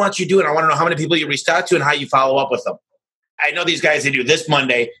all I want you doing. I want to know how many people you reached out to and how you follow up with them. I know these guys, they do this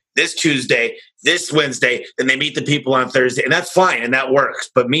Monday, this Tuesday, this Wednesday, then they meet the people on Thursday, and that's fine, and that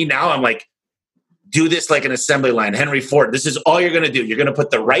works. But me now, I'm like, do this like an assembly line. Henry Ford, this is all you're going to do. You're going to put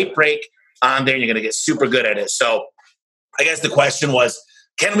the right brake on there, and you're going to get super good at it. So I guess the question was,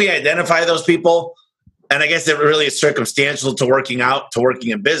 can we identify those people? And I guess it really is circumstantial to working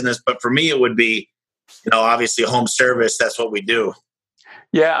in business. But for me, it would be, obviously home service. That's what we do.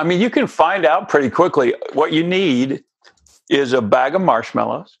 Yeah. I mean, you can find out pretty quickly. What you need is a bag of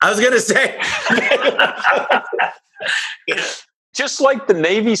marshmallows. I was going to say. Just like the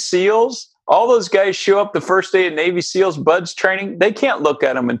Navy SEALs, all those guys show up the first day of Navy SEALs BUDS training. They can't look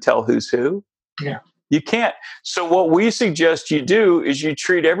at them and tell who's who. Yeah. You can't. So what we suggest you do is you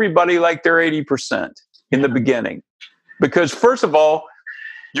treat everybody like they're 80% in the beginning. Because first of all,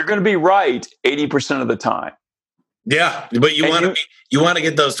 you're going to be right 80% of the time. Yeah, but you want to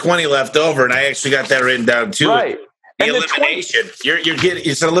get those 20 left over, and I actually got that written down too. Right. The elimination.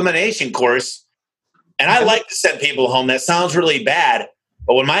 It's an elimination course. And I like to send people home. That sounds really bad.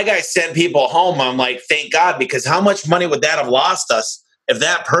 But when my guys send people home, I'm like, thank God, because how much money would that have lost us if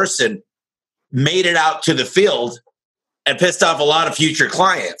that person made it out to the field and pissed off a lot of future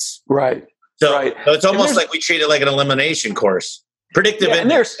clients? Right. So it's almost like we treat it like an elimination course. Predictive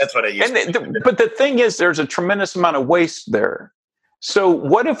index, that's what I use. But the thing is, there's a tremendous amount of waste there. So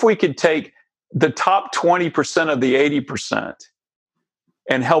what if we could take the top 20% of the 80%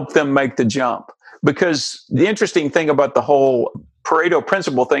 and help them make the jump? Because the interesting thing about the whole Pareto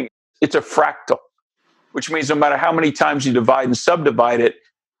principle thing, it's a fractal, which means no matter how many times you divide and subdivide it,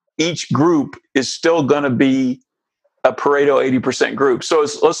 each group is still going to be a Pareto 80% group. So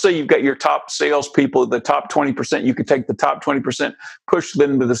let's say you've got your top salespeople, the top 20%, you could take the top 20%, push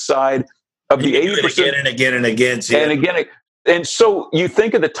them to the side of the 80%. Again and again and again. And again. And so you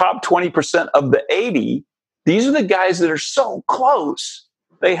think of the top 20% of the 80, these are the guys that are so close.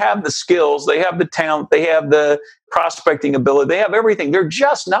 They have the skills, they have the talent, they have the prospecting ability, they have everything. They're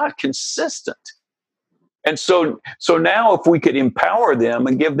just not consistent. And so now if we could empower them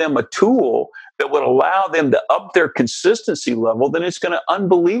and give them a tool that would allow them to up their consistency level, then it's going to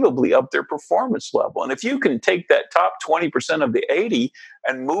unbelievably up their performance level. And if you can take that top 20% of the 80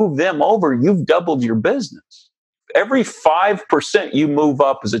 and move them over, you've doubled your business. Every 5% you move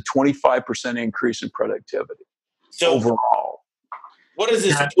up is a 25% increase in productivity overall. What is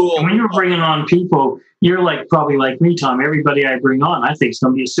this tool? And when you're bringing on people, you're probably like me, Tom. Everybody I bring on, I think is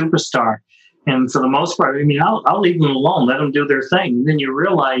going to be a superstar. And for the most part, I mean, I'll leave them alone, let them do their thing. And then you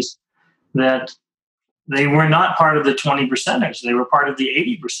realize that they were not part of the 20%ers. They were part of the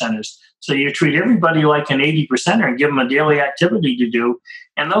 80%ers. So you treat everybody like an 80%er and give them a daily activity to do.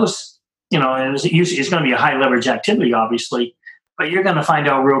 And those, it's going to be a high leverage activity, obviously. But you're going to find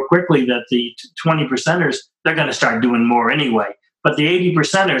out real quickly that the 20%ers, they're going to start doing more anyway. But the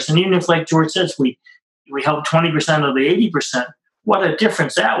 80%ers, and even if, like George says, we help 20% of the 80%, what a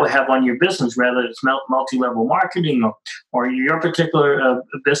difference that will have on your business, whether it's multi-level marketing or your particular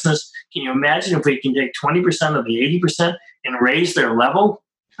business. Can you imagine if we can take 20% of the 80% and raise their level?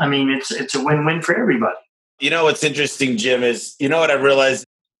 I mean, it's a win-win for everybody. What's interesting, Jim, is what I've realized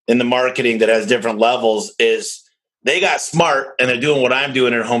in the marketing that has different levels is they got smart, and they're doing what I'm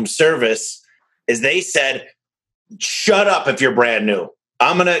doing in home service, is they said, shut up if you're brand new.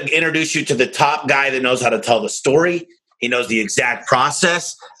 I'm going to introduce you to the top guy that knows how to tell the story. He knows the exact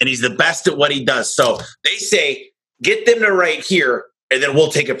process, and he's the best at what he does. So they say, get them to right here, and then we'll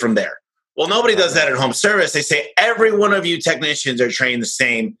take it from there. Well, nobody does that at home service. They say, every one of you technicians are trained the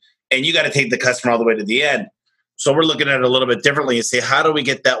same, and you got to take the customer all the way to the end. So we're looking at it a little bit differently and say, how do we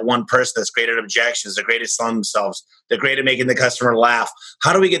get that one person that's great at objections, they're great at selling themselves, they're great at making the customer laugh?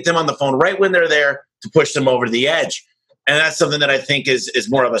 How do we get them on the phone right when they're there to push them over the edge? And that's something that I think is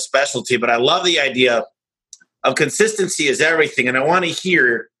more of a specialty. But I love the idea of consistency is everything. And I want to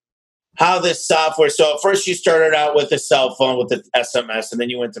hear how this software, so at first you started out with a cell phone with the SMS, and then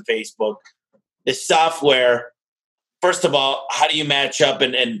you went to Facebook. This software, first of all, how do you match up?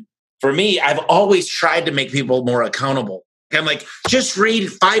 And for me, I've always tried to make people more accountable. I'm like, just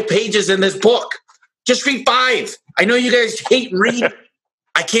read 5 pages in this book. Just read 5. I know you guys hate reading.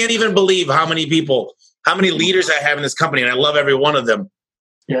 I can't even believe how many leaders I have in this company, and I love every one of them.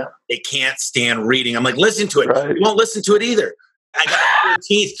 Yeah, they can't stand reading. I'm like, listen to it. Right. You won't listen to it either. I got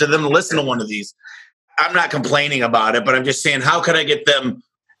teeth to them to listen to one of these. I'm not complaining about it, but I'm just saying, how could I get them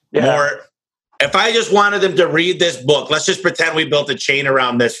more? If I just wanted them to read this book, let's just pretend we built a chain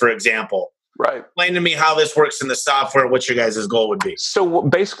around this, for example. Right. Explain to me how this works in the software, what your guys' goal would be. So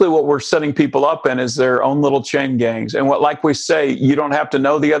basically what we're setting people up in is their own little chain gangs. And like we say, you don't have to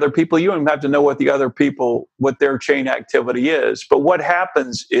know the other people. You don't have to know what the other people, what their chain activity is. But what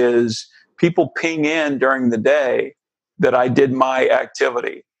happens is people ping in during the day that I did my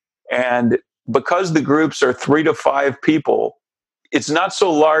activity. And because the groups are 3 to 5 people, it's not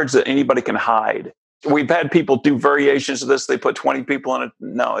so large that anybody can hide. We've had people do variations of this. They put 20 people in it.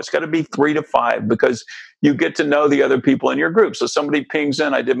 No, it's got to be 3 to 5 because you get to know the other people in your group. So somebody pings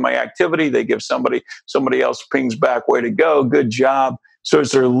in, I did my activity. They give somebody else pings back, way to go, good job. So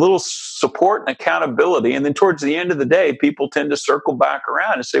it's a little support and accountability. And then towards the end of the day, people tend to circle back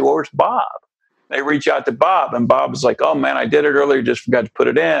around and say, well, where's Bob? They reach out to Bob, and Bob's like, oh, man, I did it earlier, just forgot to put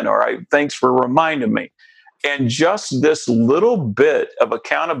it in, or thanks for reminding me. And just this little bit of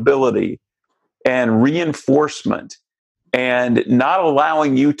accountability and reinforcement and not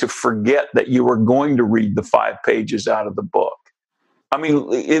allowing you to forget that you were going to read the 5 pages out of the book. I mean,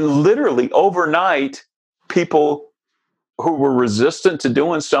 literally overnight, people who were resistant to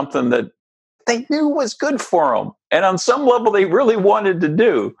doing something that they knew was good for them, and on some level they really wanted to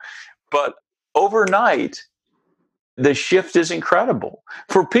do, but overnight, the shift is incredible.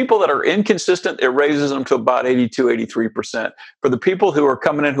 For people that are inconsistent, it raises them to about 82, 83%. For the people who are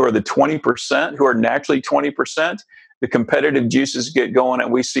coming in who are the 20%, who are naturally 20%, the competitive juices get going,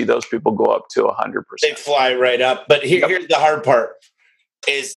 and we see those people go up to 100%. They fly right up. But here's the hard part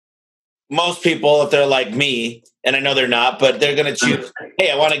is most people, if they're like me, and I know they're not, but they're going to choose,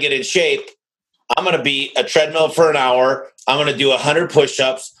 hey, I want to get in shape. I'm going to be a treadmill for an hour. I'm going to do 100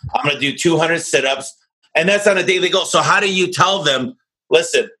 push-ups. I'm going to do 200 sit-ups. And that's on a daily goal. So how do you tell them,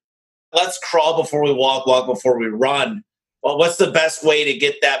 listen, let's crawl before we walk before we run? Well, what's the best way to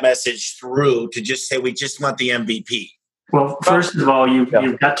get that message through to just say, we just want the MVP? Well, first of all, you've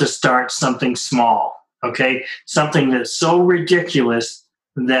got to start something small, okay? Something that's so ridiculous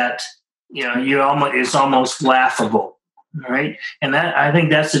that, it's almost laughable, right? And that, I think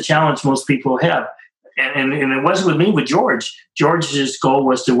that's the challenge most people have. And it wasn't with me, with George. George's goal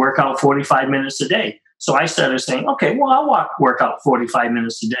was to work out 45 minutes a day. So I started saying, okay, well, I'll work out 45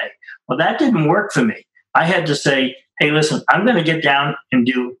 minutes a day. Well, that didn't work for me. I had to say, hey, listen, I'm going to get down and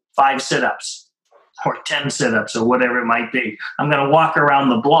do 5 sit-ups or 10 sit-ups or whatever it might be. I'm going to walk around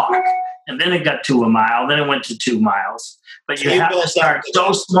the block. And then it got to a mile. Then it went to 2 miles. But you have to start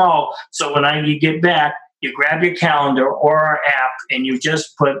so small. So when you get back, you grab your calendar or our app and you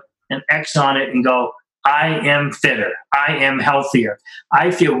just put an X on it and go, I am fitter. I am healthier. I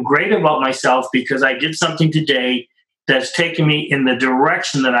feel great about myself because I did something today that's taken me in the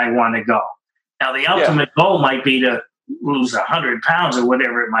direction that I want to go. Now, the ultimate goal might be to lose 100 pounds or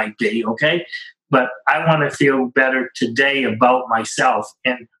whatever it might be, okay? But I want to feel better today about myself.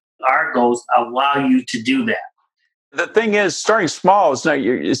 And our goals allow you to do that. The thing is, starting small is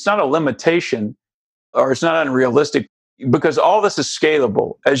it's not a limitation, or it's not unrealistic, because all this is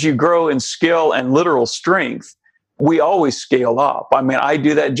scalable. As you grow in skill and literal strength, we always scale up. I mean, I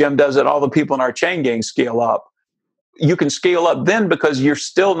do that, Jim does it, all the people in our chain gang scale up. You can scale up then because you're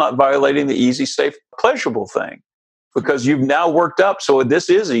still not violating the easy, safe, pleasurable thing, because you've now worked up. So this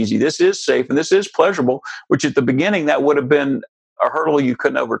is easy, this is safe, and this is pleasurable, which at the beginning, that would have been a hurdle you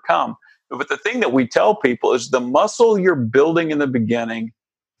couldn't overcome. But the thing that we tell people is the muscle you're building in the beginning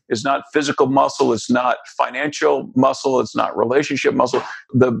is not physical muscle, it's not financial muscle, it's not relationship muscle.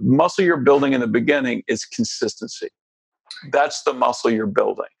 The muscle you're building in the beginning is consistency. That's the muscle you're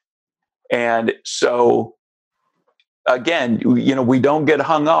building. And so, again, we don't get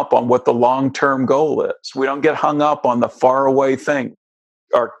hung up on what the long-term goal is. We don't get hung up on the faraway thing.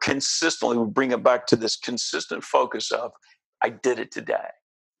 Or consistently, we bring it back to this consistent focus of, I did it today.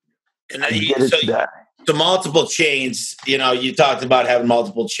 And so multiple chains, you talked about having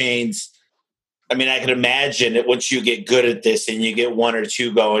multiple chains. I mean, I can imagine that once you get good at this and you get 1 or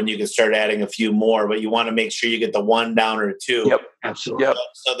 2 going, you can start adding a few more, but you want to make sure you get the 1 down or 2. Yep, absolutely. Yep.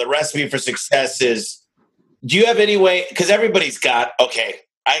 So the recipe for success is, do you have any way, because everybody's got, okay,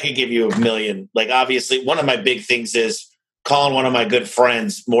 I could give you 1 million. Like, obviously, one of my big things is calling one of my good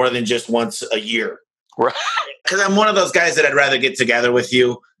friends more than just once a year. Right. Because I'm one of those guys that I'd rather get together with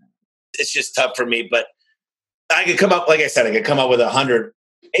you. It's just tough for me, but I could come up, like I said, I could come up with 100.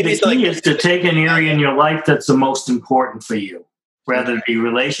 Maybe the key is to take an area in your life that's the most important for you, whether it be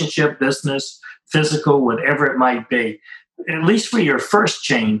relationship, business, physical, whatever it might be. At least for your first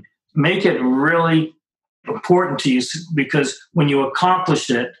chain, make it really important to you, because when you accomplish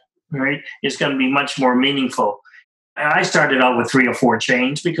it, right, it's going to be much more meaningful. And I started out with 3 or 4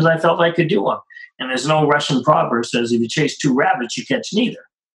 chains because I felt I could do them. And there's no Russian proverb says if you chase 2 rabbits, you catch neither.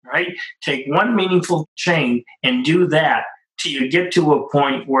 right? Take one meaningful change and do that till you get to a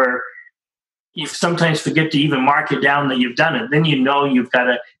point where you sometimes forget to even mark it down that you've done it. Then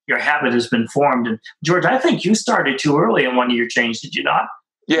your habit has been formed. And George, I think you started too early on one of your changes, did you not?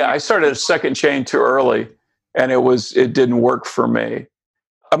 Yeah, I started a second chain too early, and it didn't work for me.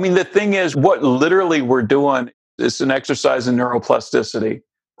 I mean, the thing is, what literally we're doing is an exercise in neuroplasticity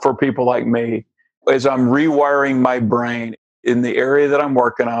for people like me, is I'm rewiring my brain in the area that I'm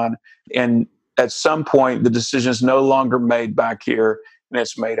working on. And at some point, the decision is no longer made back here, and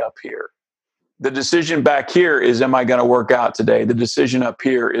it's made up here. The decision back here is, am I going to work out today? The decision up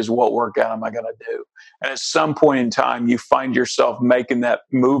here is, what workout am I going to do? And at some point in time, you find yourself making that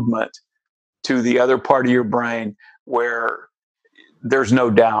movement to the other part of your brain where there's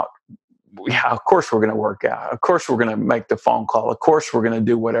no doubt. Yeah, of course we're going to work out. Of course we're going to make the phone call. Of course we're going to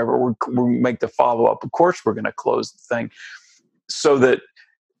do whatever. We'll make the follow-up. Of course we're going to close the thing. So that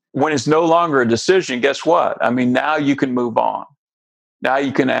when it's no longer a decision, guess what? I mean, now you can move on. Now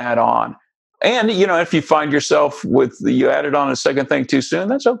you can add on. And, if you find yourself you added on a second thing too soon,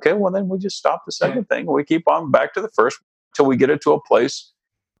 that's okay. Well, then we just stop the second thing. We keep on back to the first until we get it to a place.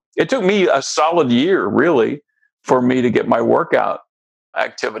 It took me a solid year, really, for me to get my workout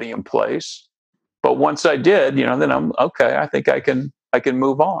activity in place. But once I did, then I'm okay. I think I can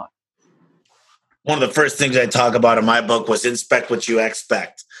move on. One of the first things I talk about in my book was inspect what you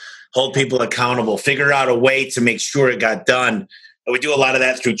expect. Hold people accountable. Figure out a way to make sure it got done. And we do a lot of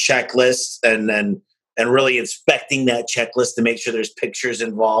that through checklists and really inspecting that checklist to make sure there's pictures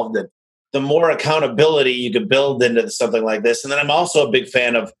involved. And the more accountability you can build into something like this. And then I'm also a big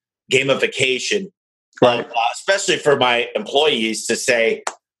fan of gamification, right? Especially for my employees to say,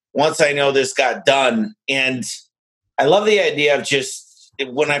 once I know this got done. And I love the idea of just,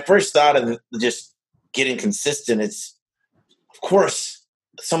 when I first thought of just getting consistent, it's, of course,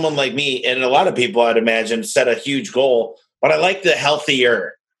 someone like me and a lot of people, I'd imagine, set a huge goal. But I like the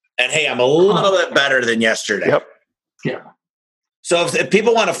healthier. And hey, I'm a little bit better than yesterday. Yep. Yeah. So if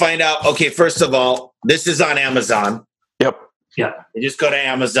people want to find out, okay, first of all, this is on Amazon. Yep. Yeah. You just go to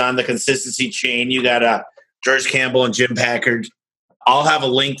Amazon, the consistency chain. You got George Campbell and Jim Packard. I'll have a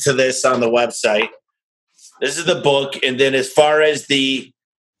link to this on the website. This is the book. And then as far as the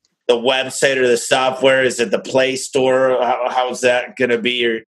website or the software, is it the Play Store? How is that going to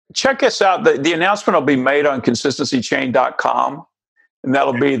be? Check us out. The announcement will be made on consistencychain.com, and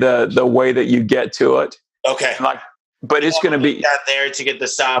that'll be the way that you get to it. Okay. But it's going to be out there to get the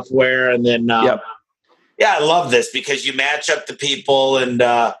software, and then yep. Yeah, I love this because you match up the people, and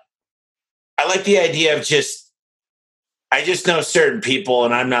I like the idea of I just know certain people,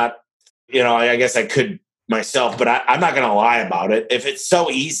 and I'm not, I guess I could myself, but I'm not going to lie about it. If it's so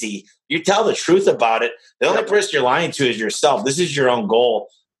easy, you tell the truth about it. The only person you're lying to is yourself. This is your own goal.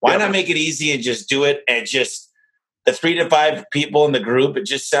 Why not make it easy and just do it? And just the 3 to 5 people in the group, it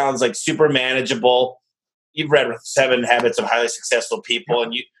just sounds like super manageable. You've read 7 Habits of Highly Successful People,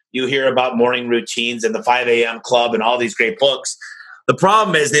 and you hear about morning routines and the 5 a.m. club and all these great books. The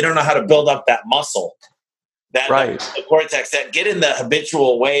problem is they don't know how to build up that muscle, the cortex, that get in the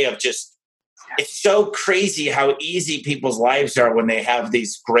habitual way of just, it's so crazy how easy people's lives are when they have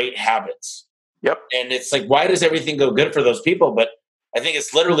these great habits. Yep. And it's like, why does everything go good for those people? But I think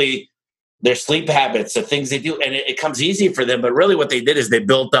it's literally their sleep habits, the things they do, and it comes easy for them. But really what they did is they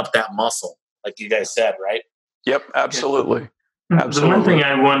built up that muscle, like you guys said, right? Yep, absolutely. The one thing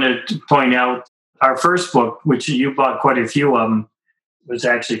I wanted to point out, our first book, which you bought quite a few of them, was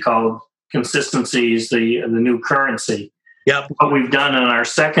actually called Consistency is the New Currency. Yep. What we've done in our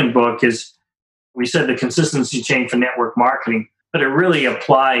second book is we said the consistency chain for network marketing, but it really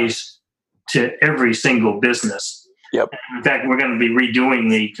applies to every single business. Yep. In fact, we're going to be redoing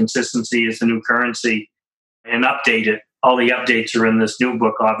the Consistency is the New Currency and update it. All the updates are in this new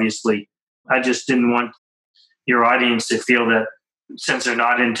book, obviously. I just didn't want your audience to feel that since they're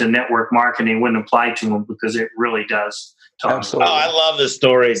not into network marketing, it wouldn't apply to them, because it really does. Absolutely. Oh, I love the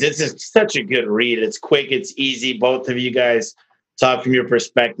stories. It's just such a good read. It's quick. It's easy. Both of you guys talk from your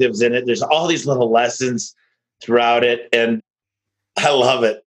perspectives in it. There's all these little lessons throughout it, and I love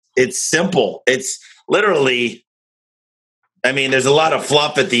it. It's simple. It's literally, there's a lot of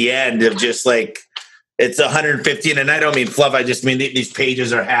fluff at the end of just like, it's 115, and I don't mean fluff. I just mean these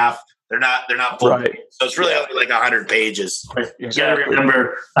pages are half. They're not full. Right. So it's really only like 100 pages. You got to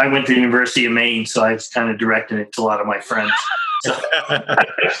remember, I went to the University of Maine, so I was kind of directing it to a lot of my friends.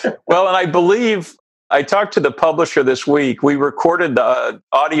 Well, and I believe I talked to the publisher this week. We recorded the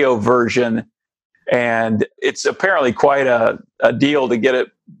audio version, and it's apparently quite a deal to get it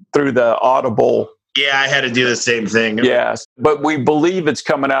through the Audible Yeah, I had to do the same thing. Yes, but we believe it's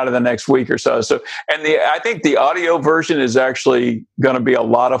coming out in the next week or so. So, and I think the audio version is actually going to be a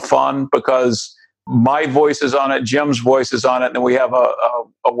lot of fun because my voice is on it, Jim's voice is on it, and then we have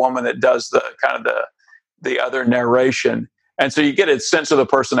a woman that does the kind of the other narration. And so you get a sense of the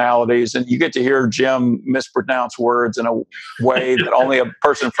personalities, and you get to hear Jim mispronounce words in a way that only a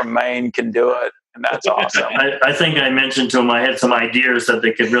person from Maine can do it. And that's awesome. I think I mentioned to him I had some ideas that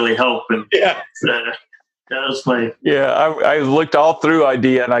they could really help. And Yeah. that was my... Yeah, I looked all through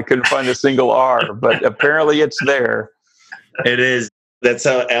idea and I couldn't find a single R, but apparently it's there. It is. That's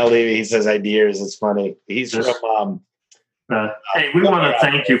how Al Levy, he says ideas. It's funny. He's from... hey, we want to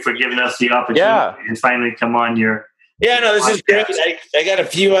thank you for giving us the opportunity to finally come on your... Yeah, no, this is great. I got a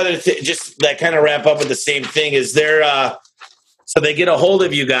few other things just that kind of wrap up with the same thing. Is there... So they get a hold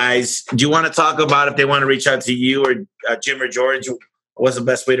of you guys. Do you want to talk about if they want to reach out to you or Jim or George? What's the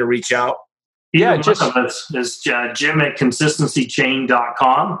best way to reach out? Yeah, just is Jim at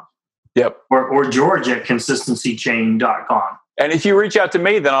consistencychain.com. Yep. Or George at consistencychain.com. And if you reach out to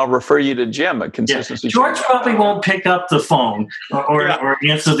me, then I'll refer you to Jim at Consistency. Yeah. George probably won't pick up the phone or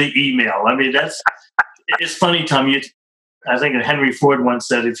answer the email. I mean, it's funny, Tom. I think Henry Ford once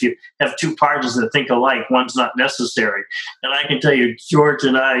said, if you have two partners that think alike, one's not necessary. And I can tell you, George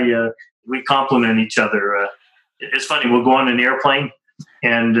and I, we complement each other. It's funny. We'll go on an airplane,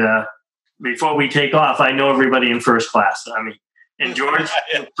 and before we take off, I know everybody in first class. I mean, and George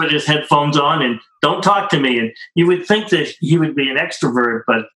put his headphones on and don't talk to me. And you would think that he would be an extrovert,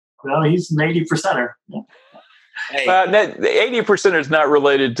 but well, he's an 80%er. Yeah. Hey. The 80% is not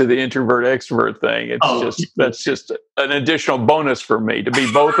related to the introvert extrovert thing. That's just an additional bonus for me to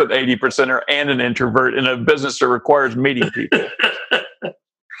be both an 80%er and an introvert in a business that requires meeting people.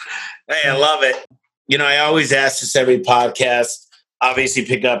 Hey, I love it. You know, I always ask this every podcast, obviously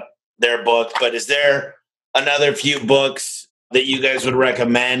pick up their book, but is there another few books that you guys would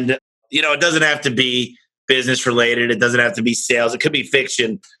recommend? You know, it doesn't have to be business related. It doesn't have to be sales. It could be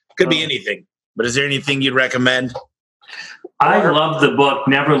fiction. It could be anything. But is there anything you'd recommend? I love the book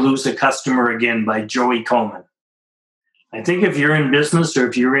Never Lose a Customer Again by Joey Coleman. I think if you're in business or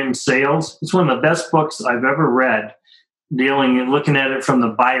if you're in sales, it's one of the best books I've ever read, dealing and looking at it from the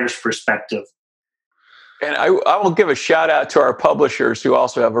buyer's perspective. And I will give a shout out to our publishers who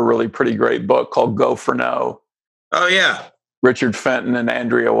also have a really pretty great book called Go for No. Oh, yeah. Richard Fenton and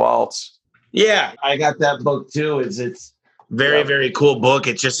Andrea Waltz. Yeah, I got that book too. It's very, very cool book.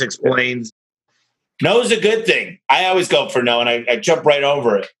 It just explains. No is a good thing. I always go for no, and I jump right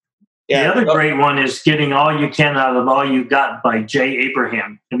over it. Yeah. The other great one is Getting All You Can Out of All You Got by Jay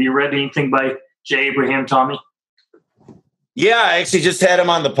Abraham. Have you read anything by Jay Abraham, Tommy? Yeah, I actually just had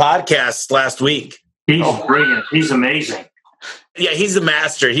him on the podcast last week. He's brilliant. He's amazing. Yeah, he's the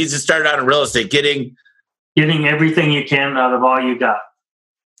master. He's just started out in real estate, getting everything you can out of all you got.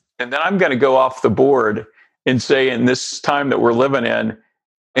 And then I'm going to go off the board and say, in this time that we're living in,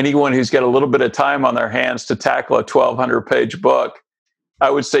 anyone who's got a little bit of time on their hands to tackle a 1,200-page book, I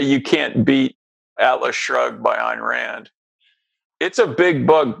would say you can't beat Atlas Shrugged by Ayn Rand. It's a big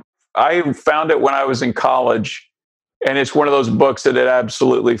book. I found it when I was in college, and it's one of those books that it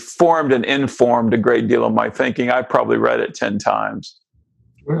absolutely formed and informed a great deal of my thinking. I probably read it 10 times.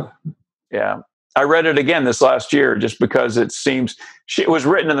 Really? Yeah. I read it again this last year just because it was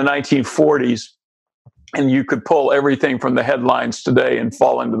written in the 1940s. And you could pull everything from the headlines today and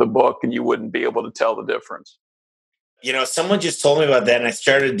fall into the book, and you wouldn't be able to tell the difference. You know, someone just told me about that, and I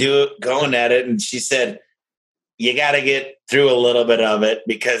started going at it, and she said, you got to get through a little bit of it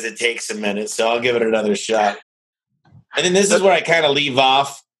because it takes a minute. So I'll give it another shot. And then this is where I kind of leave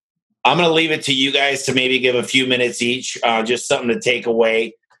off. I'm going to leave it to you guys to maybe give a few minutes each, just something to take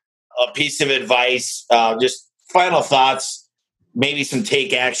away, a piece of advice, just final thoughts. Maybe some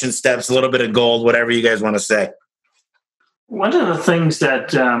take action steps, a little bit of gold, whatever you guys want to say. One of the things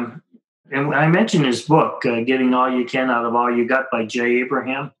that, and I mentioned his book, Getting All You Can Out of All You Got by Jay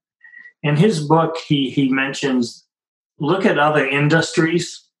Abraham. In his book, he mentions, look at other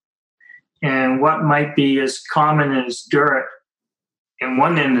industries and what might be as common as dirt in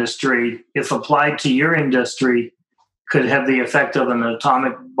one industry, if applied to your industry, could have the effect of an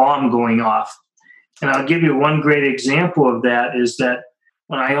atomic bomb going off. And I'll give you one great example of that is that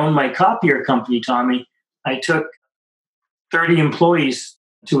when I owned my copier company, Tommy, I took 30 employees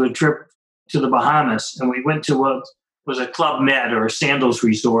to a trip to the Bahamas, and we went to what was a Club Med or a Sandals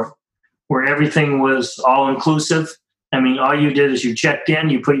resort where everything was all-inclusive. I mean, all you did is you checked in,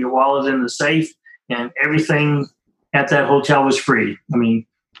 you put your wallet in the safe, and everything at that hotel was free. I mean,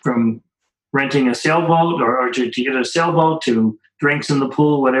 from renting a sailboat or to get a sailboat to drinks in the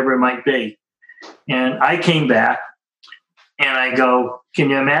pool, whatever it might be. And I came back and I go, can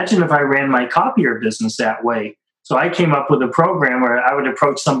you imagine if I ran my copier business that way? So I came up with a program where I would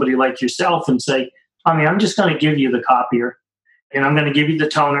approach somebody like yourself and say, Tommy, I'm just going to give you the copier, and I'm going to give you the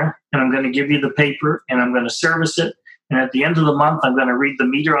toner, and I'm going to give you the paper, and I'm going to service it. And at the end of the month, I'm going to read the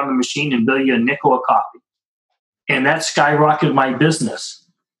meter on the machine and bill you a nickel a copy. And that skyrocketed my business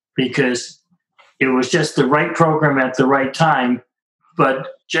because it was just the right program at the right time. But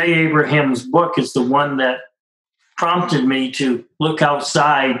Jay Abraham's book is the one that prompted me to look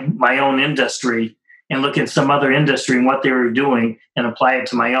outside my own industry and look at some other industry and what they were doing and apply it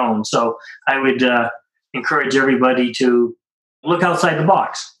to my own. So I would encourage everybody to look outside the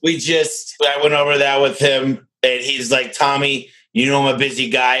box. I went over that with him, and he's like, Tommy, you know I'm a busy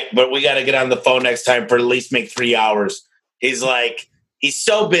guy, but we got to get on the phone next time for at least make 3 hours. He's like, he's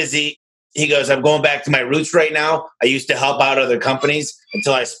so busy. He goes, I'm going back to my roots right now. I used to help out other companies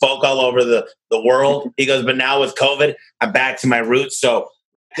until I spoke all over the world. He goes, but now with COVID, I'm back to my roots. So,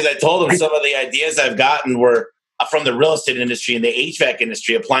 because I told him some of the ideas I've gotten were from the real estate industry and the HVAC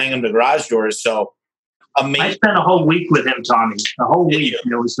industry, applying them to garage doors. So, amazing. I spent a whole week with him, Tommy. A whole week.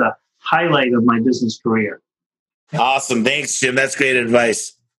 It was the highlight of my business career. Awesome. Thanks, Jim. That's great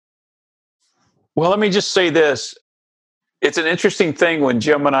advice. Well, let me just say this. It's an interesting thing when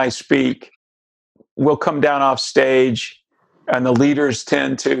Jim and I speak. We'll come down off stage, and the leaders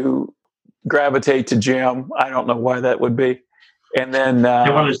tend to gravitate to Jim. I don't know why that would be. And then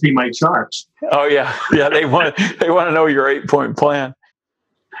they want to see my charts. Oh yeah, they want to know your 8-point plan.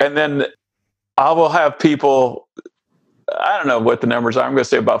 And then I will have people. I don't know what the numbers are. I'm going to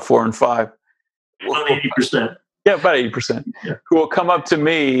say about 4 and 5. About 80%. Yeah, about 80%. Yeah. Who will come up to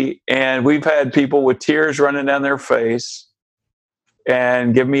me, and we've had people with tears running down their face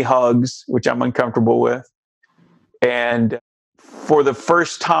and give me hugs, which I'm uncomfortable with. And for the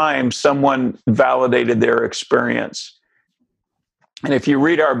first time, someone validated their experience. And if you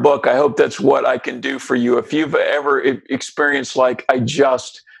read our book, I hope that's what I can do for you. If you've ever experienced like, I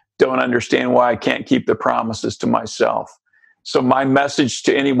just don't understand why I can't keep the promises to myself. So my message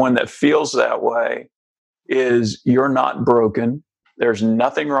to anyone that feels that way is you're not broken. There's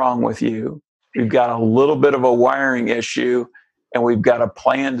nothing wrong with you. We've got a little bit of a wiring issue, and we've got a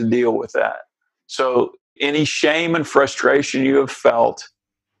plan to deal with that. So any shame and frustration you have felt,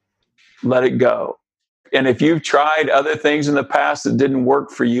 let it go. And if you've tried other things in the past that didn't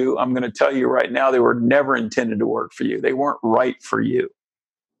work for you, I'm going to tell you right now, they were never intended to work for you. They weren't right for you.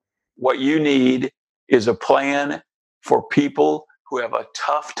 What you need is a plan for people who have a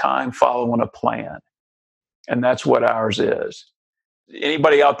tough time following a plan. And that's what ours is.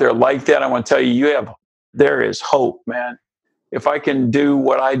 Anybody out there like that, I want to tell you, there is hope, man. If I can do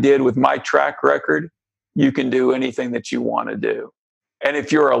what I did with my track record, you can do anything that you want to do. And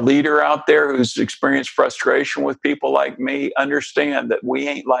if you're a leader out there who's experienced frustration with people like me, understand that we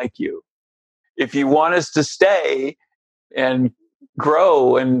ain't like you. If you want us to stay and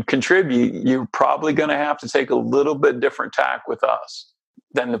grow and contribute, you're probably going to have to take a little bit different tack with us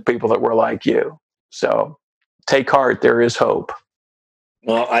than the people that were like you. So take heart, there is hope.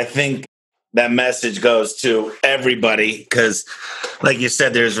 Well, I think that message goes to everybody because, like you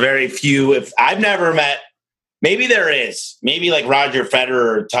said, there's very few. If I've never met, maybe there is, maybe like Roger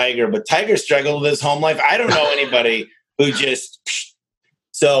Federer or Tiger, but Tiger struggled with his home life. I don't know anybody who just.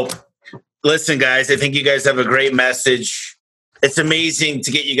 So, listen, guys, I think you guys have a great message. It's amazing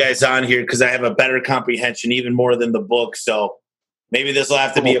to get you guys on here because I have a better comprehension, even more than the book. So maybe this will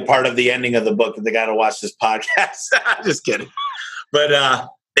have to be a part of the ending of the book that they got to watch this podcast. Just kidding. But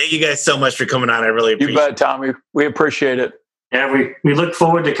thank you guys so much for coming on. I really appreciate it. You bet, Tommy. We appreciate it. Yeah, we look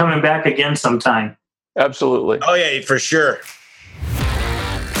forward to coming back again sometime. Absolutely. Oh, yeah, for sure.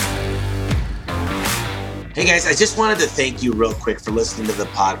 Hey, guys, I just wanted to thank you real quick for listening to the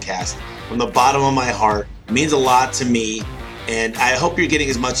podcast. From the bottom of my heart, it means a lot to me. And I hope you're getting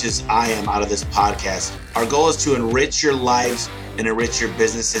as much as I am out of this podcast. Our goal is to enrich your lives and enrich your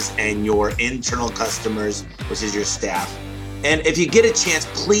businesses and your internal customers, which is your staff. And if you get a chance,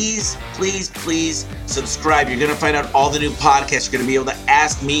 please, please, please subscribe. You're going to find out all the new podcasts. You're going to be able to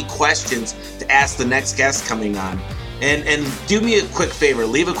ask me questions to ask the next guest coming on. And do me a quick favor,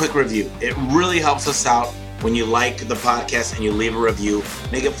 leave a quick review. It really helps us out when you like the podcast and you leave a review.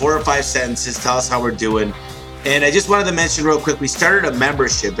 Make it 4 or 5 sentences. Tell us how we're doing. And I just wanted to mention real quick, we started a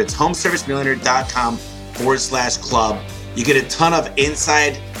membership. It's homeservicemillionaire.com/club. You get a ton of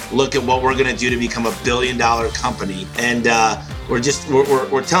inside look at what we're going to do to become a $1 billion company. And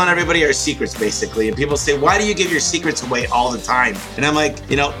we're telling everybody our secrets, basically. And people say, why do you give your secrets away all the time? And I'm like,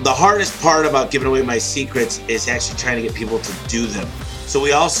 the hardest part about giving away my secrets is actually trying to get people to do them. So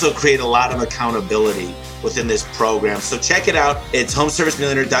we also create a lot of accountability within this program. So check it out. It's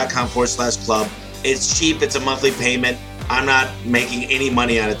homeservicemillionaire.com/club. It's cheap. It's a monthly payment. I'm not making any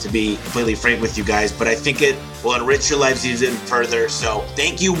money on it, to be completely frank with you guys, but I think it will enrich your lives even further. So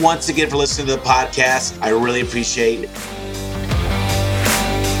thank you once again for listening to the podcast. I really appreciate it.